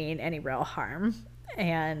really mean any real harm,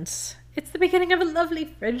 and it's the beginning of a lovely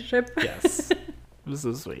friendship. Yes, this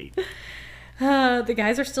is sweet. The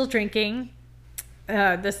guys are still drinking.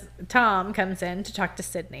 This Tom comes in to talk to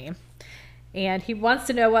Sydney, and he wants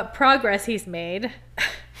to know what progress he's made.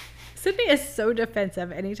 Sydney is so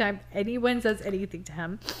defensive anytime anyone says anything to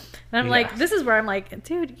him. And I'm like, this is where I'm like,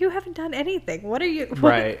 dude, you haven't done anything. What are you,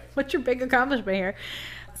 what's your big accomplishment here?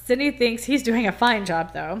 Sydney thinks he's doing a fine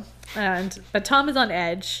job, though. But Tom is on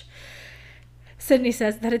edge. Sydney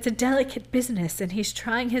says that it's a delicate business and he's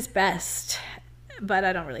trying his best. But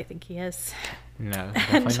I don't really think he is. No,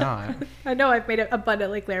 definitely not. I know I've made it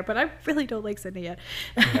abundantly clear, but I really don't like Sydney yet.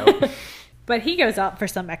 Nope. But he goes out for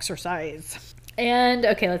some exercise. And,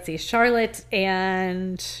 okay, let's see. Charlotte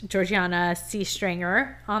and Georgiana see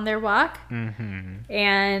Stringer on their walk. Mm-hmm.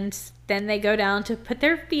 And then they go down to put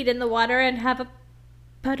their feet in the water and have a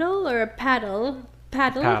puddle or a paddle.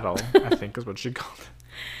 Paddle, I think is what she called it.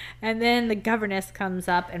 And then the governess comes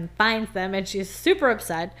up and finds them, and she's super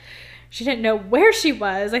upset. She didn't know where she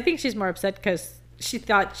was. I think she's more upset because she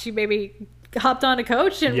thought she maybe hopped on a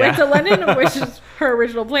coach and went to London, which is her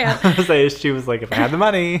original plan. She was like, if I had the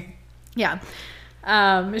money. Yeah.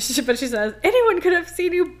 But she says, anyone could have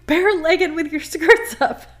seen you bare-legged with your skirts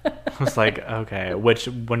up. I was like, okay. Which,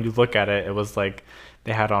 when you look at it, it was like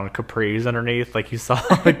they had on capris underneath. Like you saw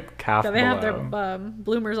like calf so they have their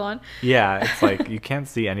bloomers on. Yeah, it's like you can't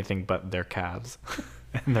see anything but their calves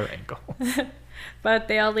and their ankles. But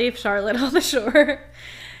they all leave Charlotte on the shore.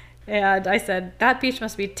 And I said, that beach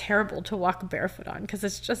must be terrible to walk barefoot on because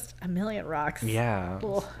it's just a million rocks. Yeah.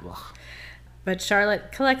 But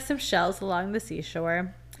Charlotte collects some shells along the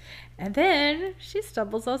seashore. And then she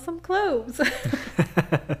stumbles on some cloves.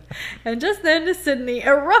 And just then Sydney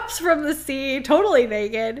erupts from the sea, totally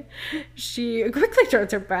naked. She quickly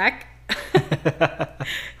turns her back.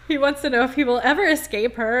 He wants to know if he will ever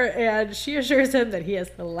escape her, and she assures him that he is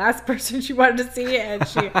the last person she wanted to see, and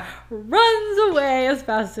she runs away as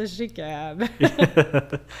fast as she can.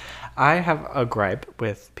 I have a gripe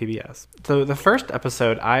with PBS. So the first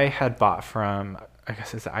episode I had bought from, I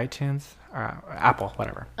guess it's iTunes or Apple,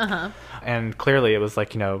 whatever. Uh-huh. And clearly it was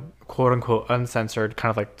like, quote unquote uncensored, kind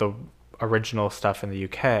of like the original stuff in the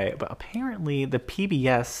UK. But apparently the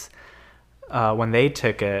PBS, when they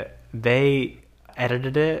took it, they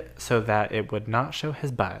edited it so that it would not show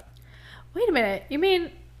his butt. Wait a minute. You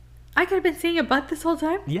mean I could have been seeing a butt this whole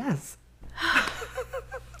time? Yes.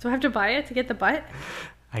 So I have to buy it to get the butt?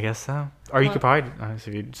 I guess so. Or you could probably, if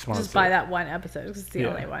you just want to buy that one episode because it's the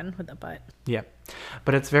only one with the butt. Yeah.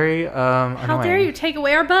 But it's very annoying. How dare you take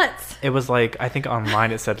away our butts? It was like, I think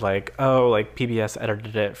online it said like, oh, like PBS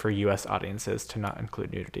edited it for US audiences to not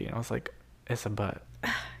include nudity. And I was like, it's a butt.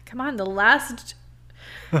 Come on, that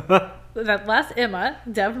last Emma,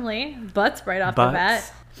 definitely butts right off the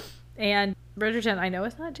bat. And Bridgerton, I know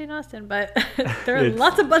it's not Jane Austen, but there are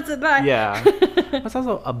lots of butts in that. Yeah. It's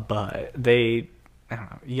also a butt. I don't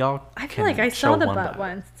know. Y'all I feel like I saw the butt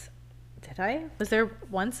once. Did I? Was there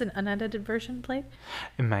once an unedited version played?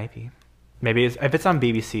 It might be. Maybe if it's on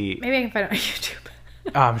BBC. Maybe I can find it on YouTube.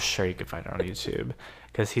 I'm sure you can find it on YouTube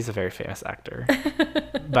because he's a very famous actor.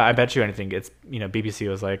 But I bet you anything, it's, BBC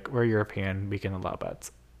was like, we're European, we can allow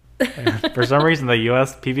butts. And for some reason, the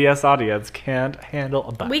US PBS audience can't handle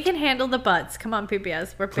a butt. We can handle the butts. Come on,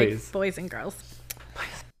 PBS. We're big boys and girls.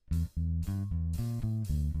 Please.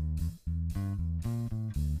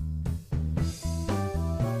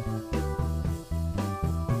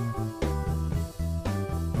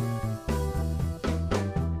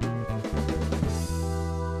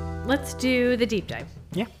 Let's do the deep dive.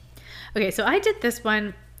 Yeah. Okay, so I did this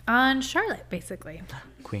one on Charlotte, basically.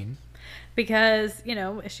 Queen. Because,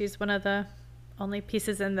 she's one of the only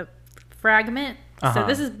pieces in the fragment. Uh-huh. So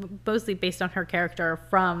this is mostly based on her character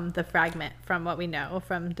from the fragment, from what we know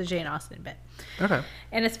from the Jane Austen bit. Okay.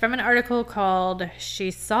 And it's from an article called She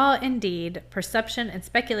Saw Indeed, Perception and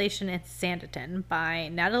Speculation in Sanditon by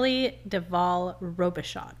Natalie Duvall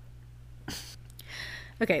Robichaud.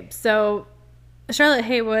 Okay, so Charlotte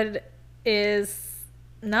Haywood is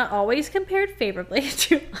not always compared favorably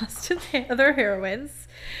to Austen's other heroines.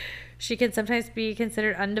 She can sometimes be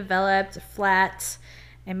considered undeveloped, flat,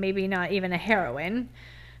 and maybe not even a heroine.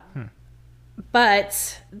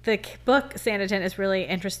 But the book Sanditon is really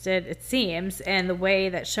interested, it seems, in the way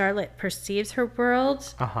that Charlotte perceives her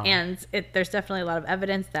world. Uh-huh. And there's definitely a lot of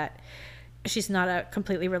evidence that she's not a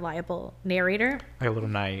completely reliable narrator. Like a little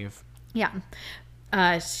naive. Yeah.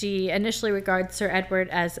 She initially regards Sir Edward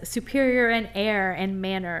as superior in air and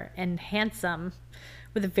manner and handsome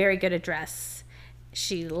with a very good address.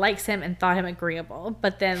 She likes him and thought him agreeable.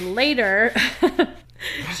 But then later,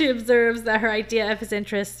 she observes that her idea of his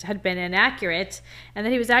interest had been inaccurate and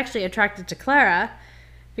that he was actually attracted to Clara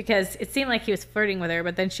because it seemed like he was flirting with her.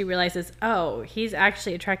 But then she realizes, oh, he's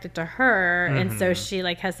actually attracted to her. Mm-hmm. And so she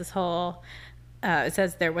has this whole It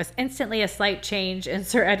says there was instantly a slight change in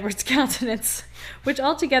Sir Edward's countenance, which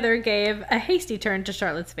altogether gave a hasty turn to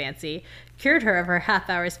Charlotte's fancy, cured her of her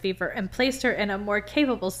half-hour's fever, and placed her in a more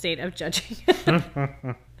capable state of judging.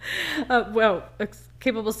 A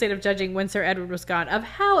capable state of judging when Sir Edward was gone of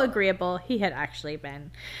how agreeable he had actually been.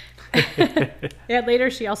 And later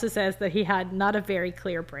she also says that he had not a very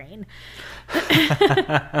clear brain.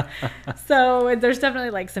 So there's definitely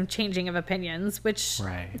like some changing of opinions, which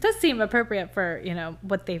does seem appropriate for, you know,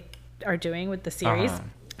 what they are doing with the series.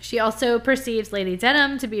 She also perceives Lady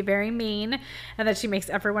Denham to be very mean, and that she makes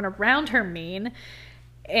everyone around her mean.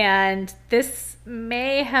 And this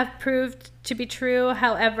may have proved to be true.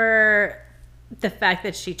 However, the fact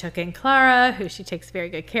that she took in Clara, who she takes very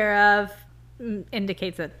good care of,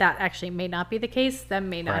 indicates that that actually may not be the case. That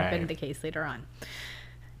may not have been the case later on.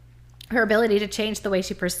 Her ability to change the way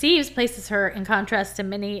she perceives places her in contrast to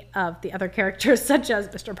many of the other characters, such as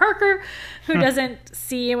Mr. Parker, who doesn't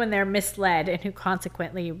see when they're misled and who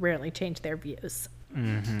consequently rarely change their views.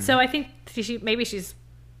 So I think maybe she's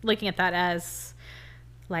looking at that as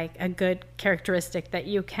like a good characteristic, that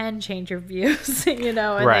you can change your views, you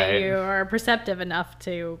know, and that you are perceptive enough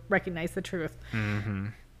to recognize the truth.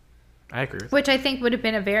 I agree. Which I think would have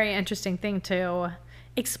been a very interesting thing to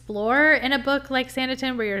explore in a book like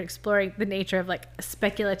Sanditon, where you're exploring the nature of like a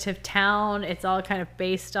speculative town. It's all kind of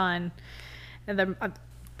based on, and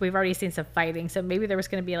we've already seen some fighting, so maybe there was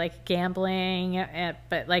going to be like gambling,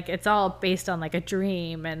 but like it's all based on like a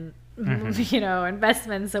dream and you know,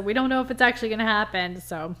 investments. So we don't know if it's actually going to happen.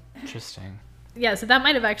 So interesting. Yeah, so that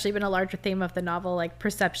might have actually been a larger theme of the novel, like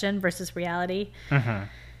perception versus reality.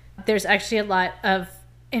 There's actually a lot of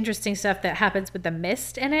interesting stuff that happens with the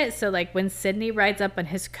mist in it. So like when Sidney rides up on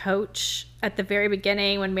his coach at the very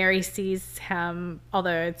beginning, when Mary sees him,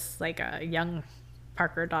 although it's like a young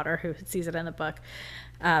Parker daughter who sees it in the book,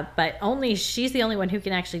 but she's the only one who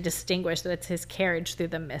can actually distinguish that it's his carriage through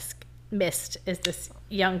the mist is this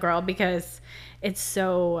young girl, because it's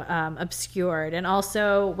so obscured. And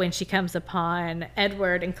also when she comes upon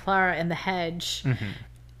Edward and Clara in the hedge,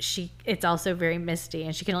 it's also very misty,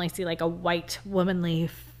 and she can only see like a white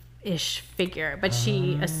womanly-ish figure, but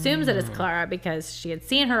she assumes that it's Clara because she had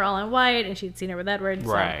seen her all in white and she'd seen her with Edward.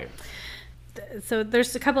 So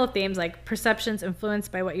there's a couple of themes, like perceptions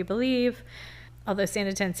influenced by what you believe, although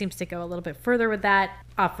Sanditon seems to go a little bit further with that,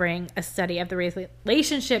 offering a study of the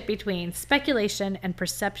relationship between speculation and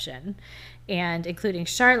perception, and including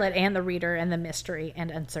Charlotte and the reader and the mystery and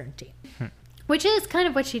uncertainty. Which is kind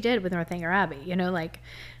of what she did with Northanger Abbey. You know, like,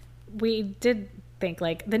 we did think,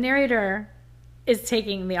 like, the narrator is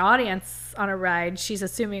taking the audience on a ride. She's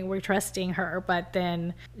assuming we're trusting her, but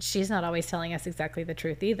then she's not always telling us exactly the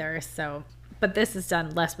truth either. So, but this is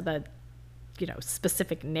done less with a, you know,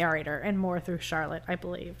 specific narrator and more through Charlotte, I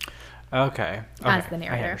believe. Okay. As the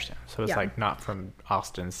narrator. I understand. So it's like not from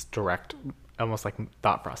Austen's direct, almost like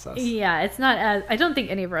thought process. Yeah, it's not as, I don't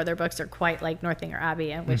think any of her other books are quite like Northanger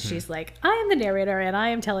Abbey, in which she's like, I am the narrator and I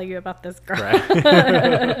am telling you about this girl.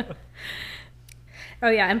 Right. Oh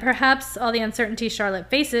yeah, and perhaps all the uncertainty Charlotte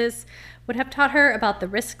faces would have taught her about the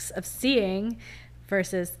risks of seeing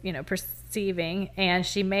versus, you know, perceiving, and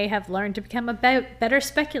she may have learned to become a better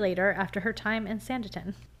speculator after her time in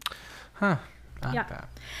Sanditon. I like that.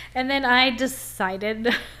 And then I decided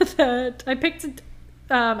that I picked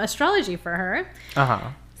astrology for her.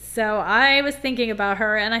 So I was thinking about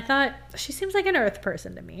her, and I thought, she seems like an earth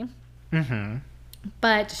person to me.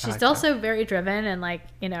 But she's also very driven and, like,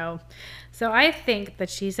 you know, so I think that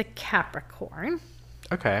she's a Capricorn.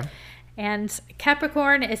 Okay. And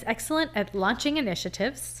Capricorn is excellent at launching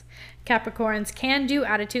initiatives. Capricorn's can-do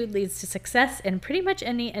attitude leads to success in pretty much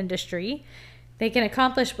any industry. They can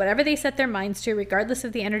accomplish whatever they set their minds to, regardless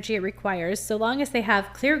of the energy it requires, so long as they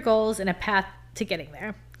have clear goals and a path to getting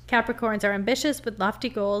there. Capricorns are ambitious with lofty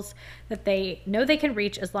goals that they know they can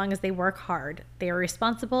reach as long as they work hard. They are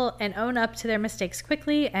responsible and own up to their mistakes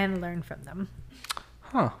quickly and learn from them.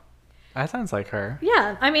 That sounds like her.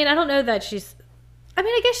 Yeah. I mean, I don't know that she's... I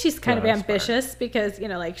mean, I guess she's kind of ambitious because, you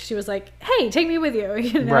know, like, she was like, hey, take me with you,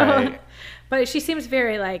 you know? Right. But she seems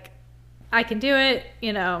very, like, I can do it,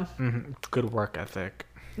 you know? Good work ethic.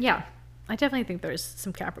 Yeah. I definitely think there's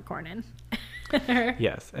some Capricorn in her.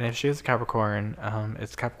 Yes. And if she is a Capricorn,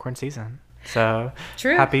 it's Capricorn season. So,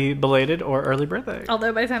 true. Happy belated or early birthday.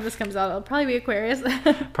 Although by the time this comes out, it'll probably be Aquarius.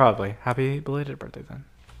 Probably. Happy belated birthday then.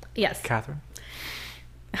 Yes. Catherine.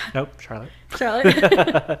 Nope, Charlotte.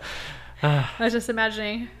 Charlotte. I was just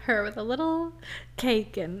imagining her with a little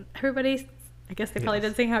cake and everybody, I guess they probably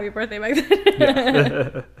did sing happy birthday back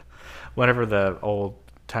then. Whatever the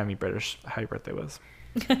old-timey British happy birthday was.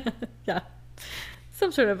 Yeah.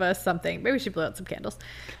 some sort of a something. Maybe she blew out some candles.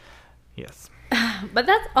 Yes. But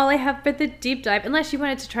that's all I have for the deep dive, unless you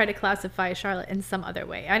wanted to try to classify Charlotte in some other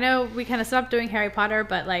way. I know we kind of stopped doing Harry Potter,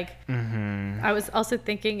 but like I was also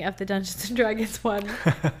thinking of the Dungeons and Dragons one.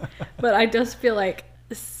 But I just feel like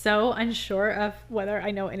so unsure of whether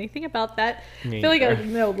I know anything about that. Me I feel like I either.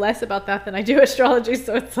 know less about that than I do astrology,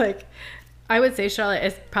 so it's like I would say Charlotte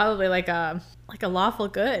is probably like a lawful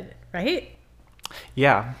good, right?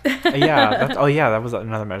 Yeah. Yeah. That was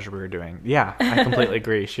another measure we were doing. Yeah, I completely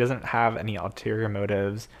agree. She doesn't have any ulterior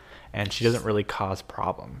motives, and she doesn't really cause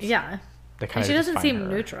problems. Yeah. They And kind she of doesn't define seem her.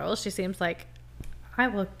 neutral. She seems like I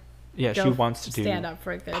will Yeah, she go wants to do stand up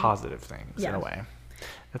for a good positive things in Yeah. a way.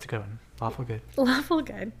 That's a good one. Lawful good. lawful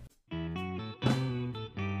good.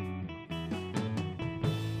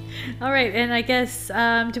 All right, and I guess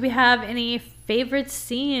do we have any favorite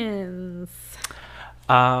scenes?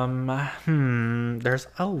 There's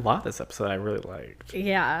a lot this episode I really liked.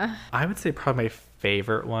 Yeah. I would say probably my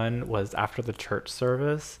favorite one was after the church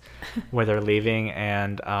service where they're leaving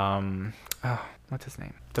and what's his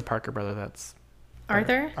name? The Parker brother that's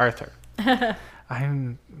Arthur? Arthur.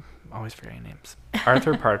 I'm always forgetting names.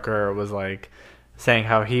 Arthur Parker was like saying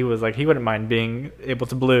how he was like he wouldn't mind being able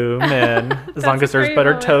to bloom and as long as there's great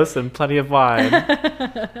buttered moment. toast and plenty of wine.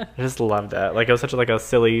 I just loved that. Like it was such a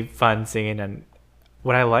silly, fun scene, and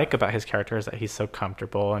what I like about his character is that he's so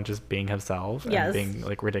comfortable and just being himself Yes. and being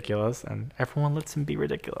like ridiculous, and everyone lets him be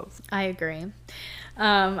ridiculous. I agree.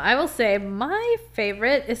 I will say my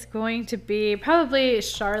favorite is going to be probably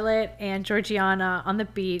Charlotte and Georgiana on the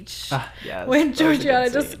beach. Yes, When that was a good Georgiana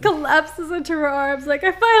just scene. collapses into her arms, like,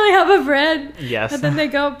 I finally have a friend. Yes. And then they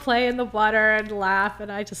go play in the water and laugh,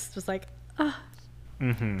 and I just was like, oh,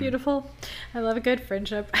 Mm-hmm. beautiful. I love a good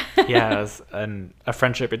friendship. Yes, and a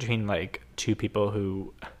friendship between like two people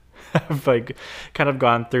who have like kind of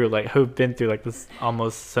gone through like who've been through like this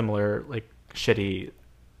almost similar like shitty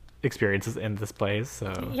experiences in this place,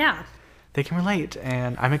 so Yeah. they can relate,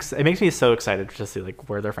 and it makes me so excited to see like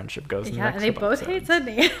where their friendship goes in the Yeah, next and they couple both hate episodes.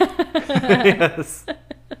 Sydney. Yes.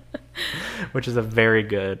 Which is a very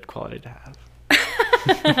good quality to have.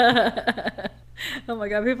 Oh my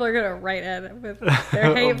god, people are gonna write in with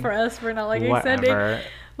their hate for us for not liking Sydney. Whatever.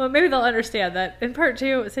 Well, maybe they'll understand that in part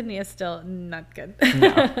 2, Sydney is still not good. No.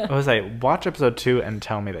 I was like, watch episode 2 and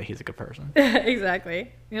tell me that he's a good person.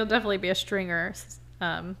 Exactly. You'll definitely be a stringer.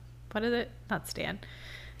 What is it? Not Stan.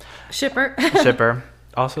 Shipper. Shipper.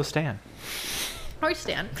 Also Stan. Or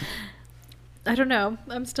Stan. I don't know.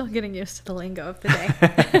 I'm still getting used to the lingo of the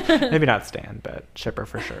day. Maybe not Stan, but Shipper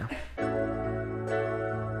for sure.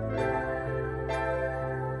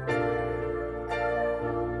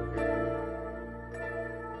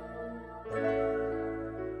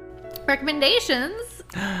 Recommendations.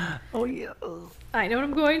 Oh yeah. I know what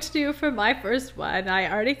I'm going to do for my first one.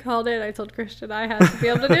 I already called it. I told Christian I had to be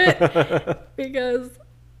able to do it because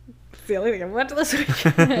it's the only thing I watched this week.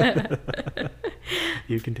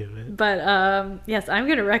 You can do it. But yes, I'm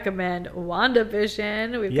going to recommend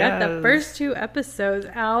WandaVision. We've got the Yes. first 2 episodes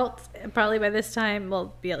out. Probably by this time,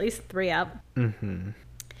 will be at least 3 out. Mm-hmm.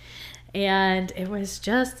 And it was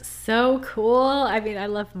just so cool. I mean, I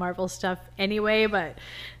love Marvel stuff anyway, but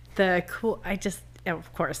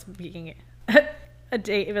of course, being a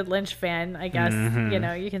David Lynch fan, I guess,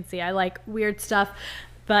 Mhm. you can see I like weird stuff,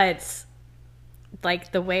 but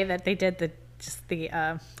like the way that they did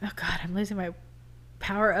oh God, I'm losing my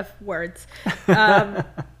power of words. The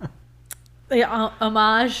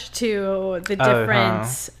homage to the different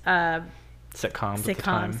Sitcoms at the time.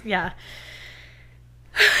 sitcoms. Yeah.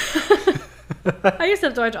 I used to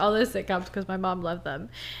have to watch all those sitcoms because my mom loved them.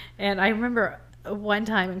 And I remember one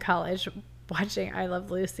time in college watching I Love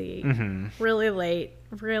Lucy really late,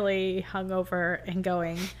 really hungover, and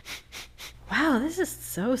going, wow, this is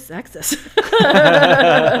so sexist.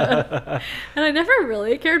 And I never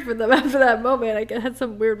really cared for them after that moment. I had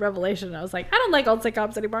some weird revelation. I was like, I don't like old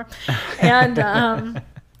sitcoms anymore. And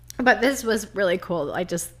but this was really cool.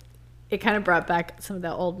 It kind of brought back some of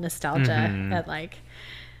the old nostalgia and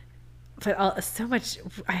but so much.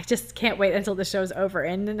 I just can't wait until the show's over,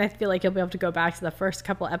 and then I feel like you'll be able to go back to the first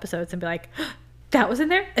couple episodes and be like, that was in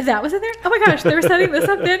there, that was in there. Oh my gosh, they were setting this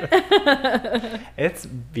up then.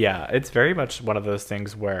 It's very much one of those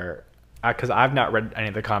things where because I've not read any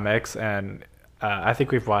of the comics, and I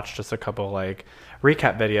think we've watched just a couple like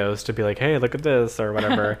recap videos to be like, hey, look at this or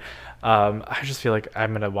whatever. I just feel like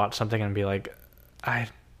I'm gonna watch something and be like, I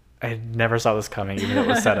never saw this coming, even though it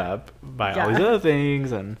was set up by all these other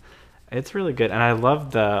things, and it's really good. And I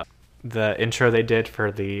love the intro they did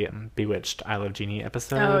for the Bewitched I Love Genie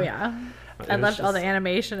episode. Oh yeah, I was loved all the just-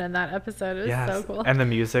 animation in that episode. It was so cool. And the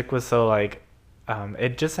music was so like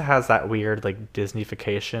It just has that weird like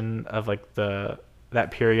Disneyfication of like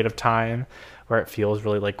that period of time where it feels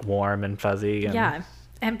really like warm and fuzzy. And yeah,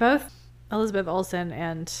 and both Elizabeth Olsen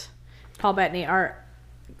and Paul Bettany are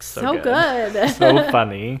so good. So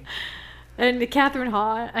funny. And Catherine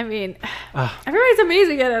Hahn, I mean, everybody's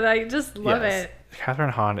amazing in it. I just love it. Catherine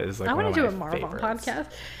Hahn is like, I want to do a Marvel favorites.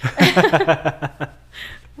 podcast.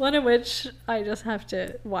 One of which I just have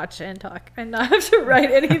to watch and talk and not have to write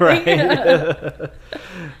anything. Right.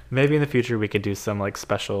 Maybe in the future we could do some like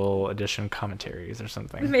special edition commentaries or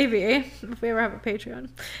something. Maybe if we ever have a Patreon.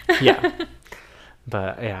 Yeah.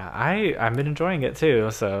 But yeah, I've been enjoying it too,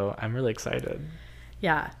 so I'm really excited.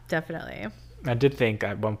 Yeah, definitely. I did think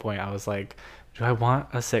at one point I was like, do I want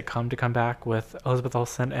a sitcom to come back with Elizabeth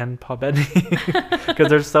Olsen and Paul Bettany? Because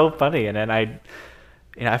they're so funny, and then I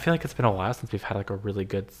feel like it's been a while since we've had like a really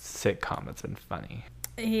good sitcom that's been funny.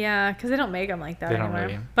 Yeah, because they don't make them like that anymore.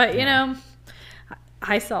 Really, but you know,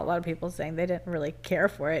 I saw a lot of people saying they didn't really care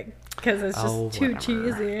for it because it's just too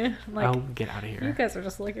cheesy. I'm like, get out of here. You guys are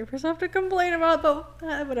just looking for stuff to complain about, though.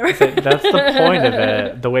 Whatever. That's the point of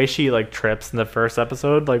it. The way she like trips in the first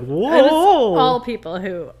episode, like, whoa! It was all people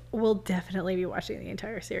who will definitely be watching the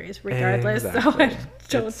entire series regardless. Exactly. So I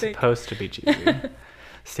don't it's think supposed to be cheesy.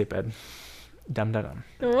 Stupid. Dumb.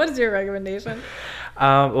 What is your recommendation?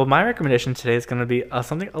 Well, my recommendation today is going to be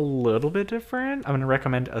something a little bit different. I'm going to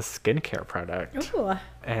recommend a skincare product. Ooh.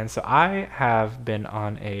 And so I have been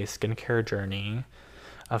on a skincare journey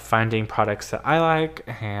of finding products that I like,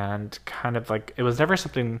 and kind of like, it was never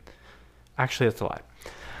something, actually that's a lie.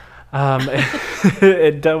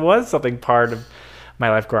 It was something part of my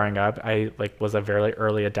life growing up. I like was a very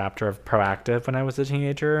early adapter of Proactive when I was a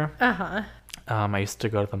teenager. Uh-huh. I used to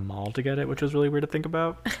go to the mall to get it, which was really weird to think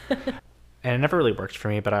about. And it never really worked for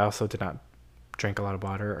me, but I also did not drink a lot of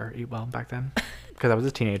water or eat well back then because I was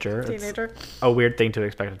a teenager. It's a weird thing to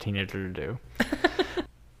expect a teenager to do.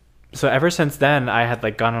 So ever since then, I had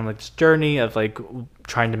like gone on like this journey of like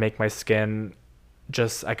trying to make my skin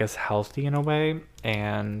just, I guess, healthy in a way,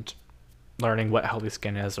 and learning what healthy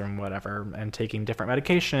skin is or whatever, and taking different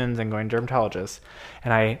medications and going to dermatologists.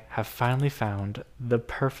 And I have finally found the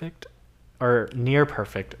perfect or near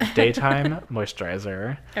perfect daytime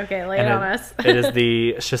moisturizer. Okay, lay it on us. It is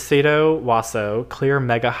the Shiseido Waso Clear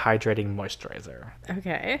Mega Hydrating Moisturizer.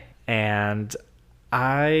 Okay. And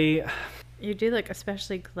you do look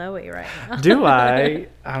especially glowy right now. Do I?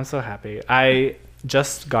 I'm so happy. I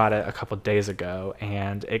just got it a couple days ago,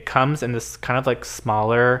 and it comes in this kind of like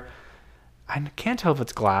smaller, I can't tell if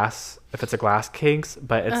it's a glass case,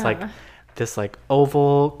 but it's like this like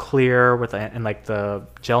oval clear with and like the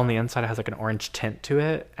gel on the inside has like an orange tint to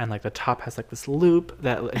it, and like the top has like this loop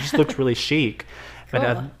that it just looks really chic. Cool.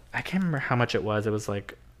 But I can't remember how much it was. It was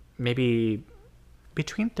like maybe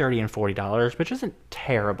between $30 and $40, which isn't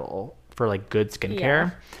terrible for like good skincare.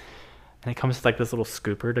 Yeah. And it comes with like this little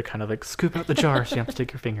scooper to kind of like scoop out the jar so you have to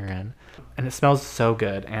stick your finger in. And it smells so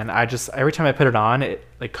good. And I just, every time I put it on, it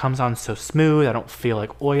like comes on so smooth. I don't feel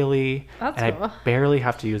like oily. That's and cool. I barely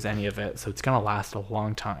have to use any of it. So it's going to last a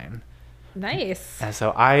long time. Nice. And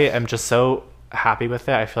so I am just so happy with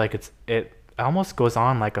it. I feel like it almost goes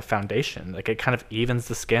on like a foundation. Like it kind of evens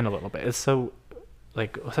the skin a little bit. It's so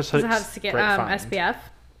like such Does it have SPF?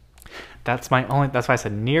 That's why I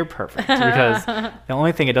said near perfect, because the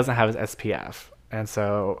only thing it doesn't have is SPF. And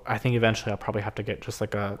so I think eventually I'll probably have to get just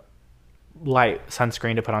like a light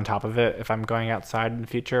sunscreen to put on top of it if I'm going outside in the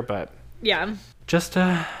future. But yeah, just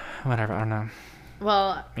whatever, I don't know.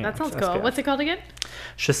 Well, that sounds cool. SPF. What's it called again?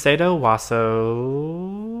 Shiseido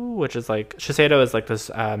Waso, which is like, Shiseido is like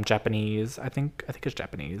this Japanese, I think it's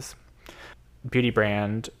Japanese beauty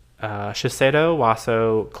brand. Shiseido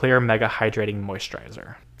Waso Clear Mega Hydrating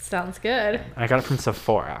Moisturizer. Sounds good. I got it from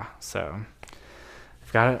Sephora, so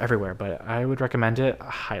I've got it everywhere, but I would recommend it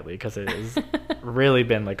highly because it has really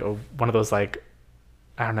been like one of those like,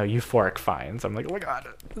 I don't know, euphoric finds. I'm like, oh my god,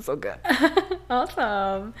 it's so good.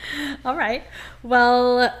 Awesome. All right.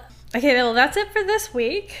 Well, okay, well, that's it for this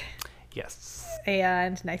week. Yes.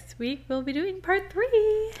 And next week we'll be doing part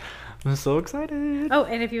 3. I'm so excited. Oh,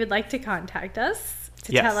 and if you would like to contact us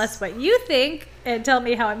to tell us what you think and tell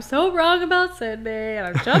me how I'm so wrong about Sydney and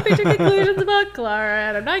I'm jumping to conclusions about Clara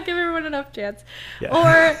and I'm not giving everyone enough chance, or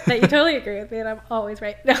that you totally agree with me and I'm always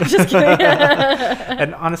right. No, I'm just kidding.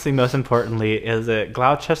 And honestly, most importantly, is it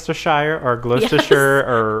Gloucestershire or Gloucestershire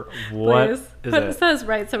or what? Please. It says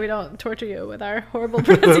right so we don't torture you with our horrible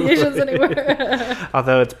pronunciations anymore.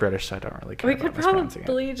 Although it's British, so I don't really care. We could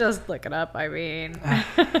probably just look it up. I mean,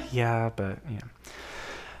 yeah, but yeah.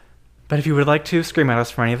 But if you would like to scream at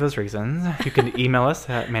us for any of those reasons, you can email us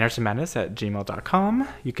at mannersandmadness@gmail.com.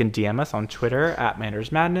 You can DM us on Twitter at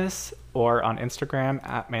mannersmadness or on Instagram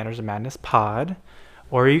at mannersmadnesspod.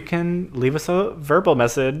 Or you can leave us a verbal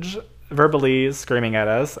message, verbally screaming at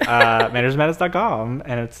us at mannersmadness.com.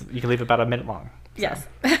 And you can leave about a minute long. So Yes.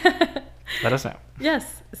 let us know.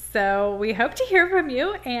 Yes. So we hope to hear from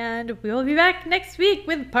you, and we will be back next week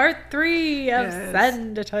with part 3 of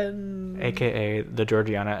Sanditon. AKA the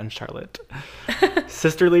Georgiana and Charlotte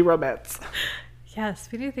sisterly romance. Yes,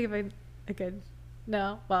 we need to think of a good...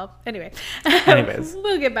 No, well, anyway. Anyways.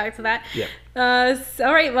 We'll get back to that. Yep.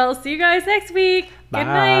 All right, well, see you guys next week. Bye. Good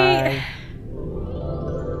night.